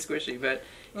row be squishy? But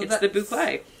it's the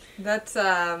boucle. That's,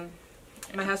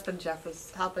 my husband Jeff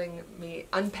was helping me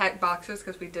unpack boxes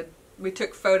because we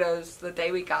took photos the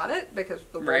day we got it because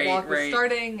the Woolfolk was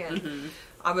starting and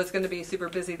I was going to be super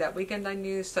busy that weekend, I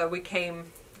knew, so we came.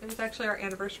 It was actually our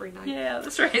anniversary night. Yeah,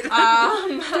 that's right.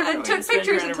 And took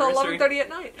pictures until 11:30 at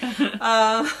night.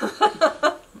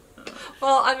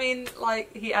 Well, I mean,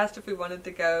 like, he asked if we wanted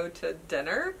to go to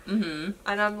dinner, and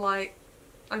I'm like,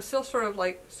 I'm still sort of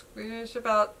like squeamish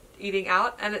about eating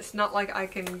out, and it's not like I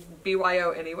can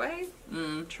BYO anyway.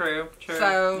 True.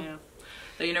 So,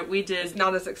 you we did. It's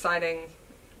not as exciting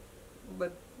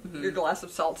with your glass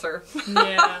of seltzer.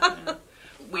 Yeah.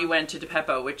 We went to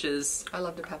DePeppo, which is I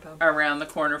love DePeppo. Around the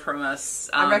corner from us.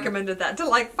 I recommended that to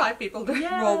like 5 people to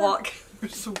roll walk.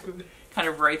 It's so good. Kind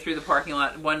of right through the parking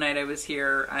lot. One night I was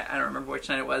here. I don't remember which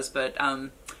night it was, but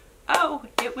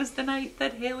it was the night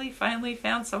that Haley finally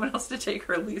found someone else to take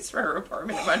her lease for her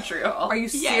apartment in Montreal. Are you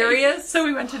serious? So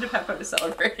we went to DePeppo to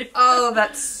celebrate. Oh,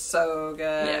 that's so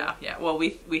good. Yeah. Well, we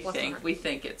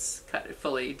think it's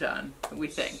fully done. We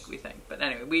think. But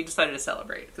anyway, we decided to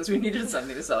celebrate because we needed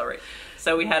something to celebrate.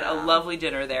 So we had a lovely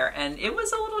dinner there, and it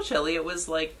was a little chilly. It was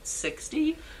like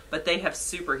 60, but they have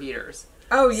super heaters.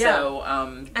 Oh yeah. So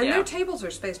and their tables are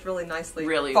spaced really nicely.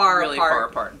 Really far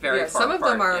apart. Very far apart. Some of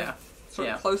them are sort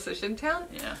of close-ish in town.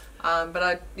 Yeah.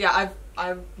 But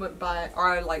I went by, or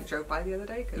I drove by the other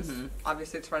day because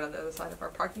obviously it's right on the other side of our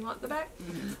parking lot in the back.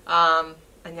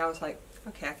 And I was like,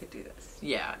 okay, I could do this.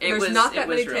 Yeah, There's not that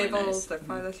many really tables. Nice. They're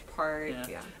farthest apart.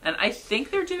 Yeah. And I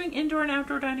think they're doing indoor and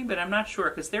outdoor dining, but I'm not sure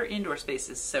because their indoor space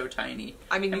is so tiny.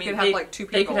 I mean, you could have 2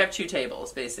 people. They could have 2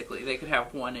 tables basically. They could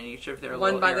have one in each of their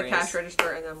little one by areas. The cash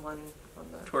register and then one on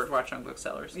the towards Watchung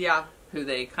Booksellers. Yeah, who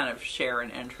they kind of share an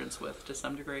entrance with to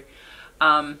some degree.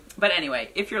 But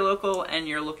anyway, if you're local and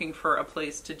you're looking for a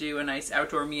place to do a nice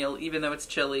outdoor meal, even though it's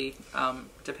chilly,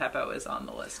 DePeppo is on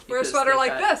the list. Wear a sweater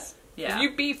like this. Yeah.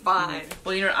 You'd be fine.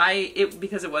 Well,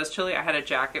 because it was chilly, I had a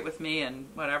jacket with me and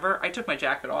whatever. I took my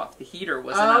jacket off. The heater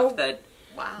was enough that...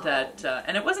 Wow.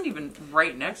 And it wasn't even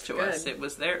right next to us. It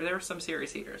was there were some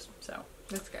serious heaters. So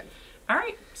that's good. All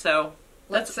right. So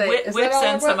let's say whips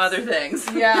and some other things.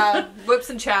 Yeah, whips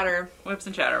and chatter. Whips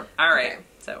and chatter. All right. Okay.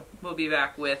 So we'll be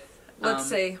back with... Let's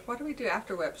see. What do we do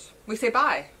after whips? We say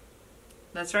bye.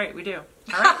 That's right. We do.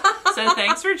 All right. So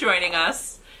thanks for joining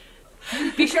us.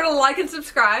 Be sure to like and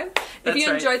subscribe if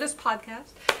you enjoyed this podcast.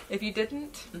 If you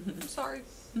didn't, I'm sorry.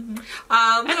 And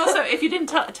also, if you didn't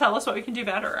tell us what we can do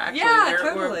better, actually. Yeah,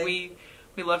 totally.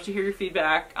 We love to hear your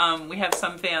feedback. We have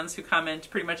some fans who comment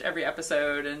pretty much every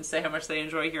episode and say how much they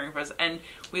enjoy hearing from us, and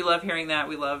we love hearing that.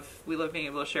 We love being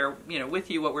able to share, with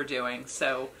you what we're doing.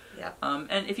 So, yeah.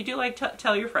 And if you do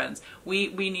tell your friends. We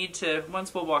need to,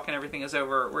 once Woolfolk and everything is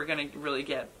over, we're going to really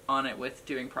get on it with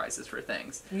doing prizes for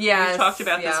things. Yes. We talked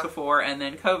about this before, and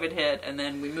then COVID hit, and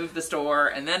then we moved the store,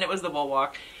 and then it was the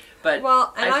Woolfolk. But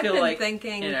I've been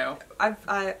thinking,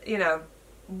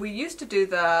 we used to do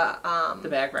the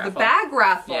bag raffle. The bag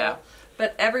raffle. Yeah.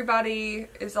 But everybody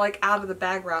is out of the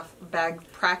bag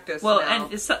practice now. and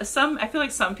I feel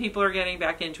like some people are getting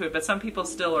back into it, but some people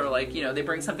still are they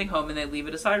bring something home and they leave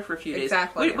it aside for a few days.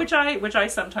 Exactly. Which I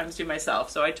sometimes do myself,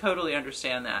 so I totally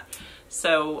understand that.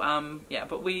 So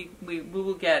but we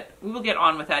will get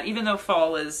on with that, even though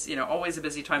fall is always a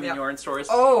busy time in yarn stores.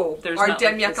 Oh, there's our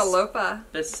Demyakalopa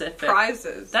specific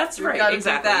prizes. That's right,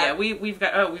 exactly. Yeah,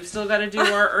 we've still got to do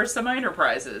our Ursa Minor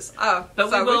prizes. Oh, but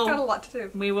we've got a lot to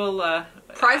do. We will.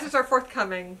 Prizes are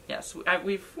forthcoming. Yes,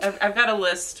 I've got a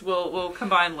list. We'll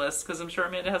combine lists because I'm sure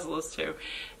Amanda has a list too,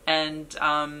 and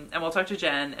we'll talk to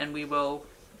Jen and we will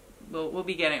we'll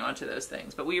be getting onto those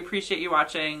things. But we appreciate you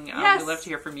watching. Yes. We love to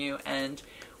hear from you, and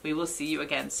we will see you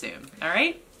again soon. All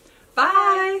right?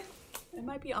 Bye. It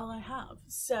might be all I have.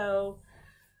 So,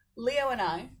 Leo and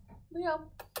I.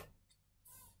 Leo.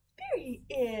 There he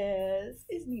is.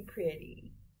 Isn't he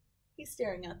pretty? He's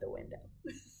staring out the window.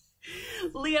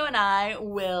 Leo and I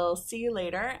will see you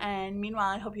later. And meanwhile,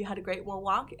 I hope you had a great wool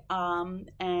walk.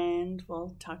 And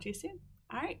we'll talk to you soon.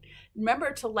 All right.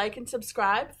 Remember to like and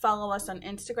subscribe. Follow us on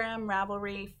Instagram,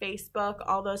 Ravelry, Facebook,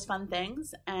 all those fun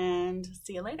things. And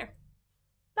see you later.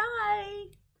 Bye.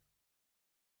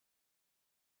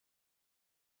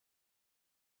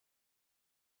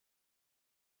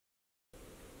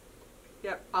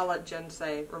 Yep, I'll let Jen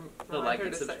say. The like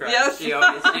and subscribe. Yes. She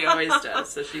always does,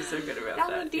 so she's so good about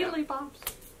that. Dearly bombs.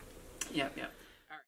 Yep.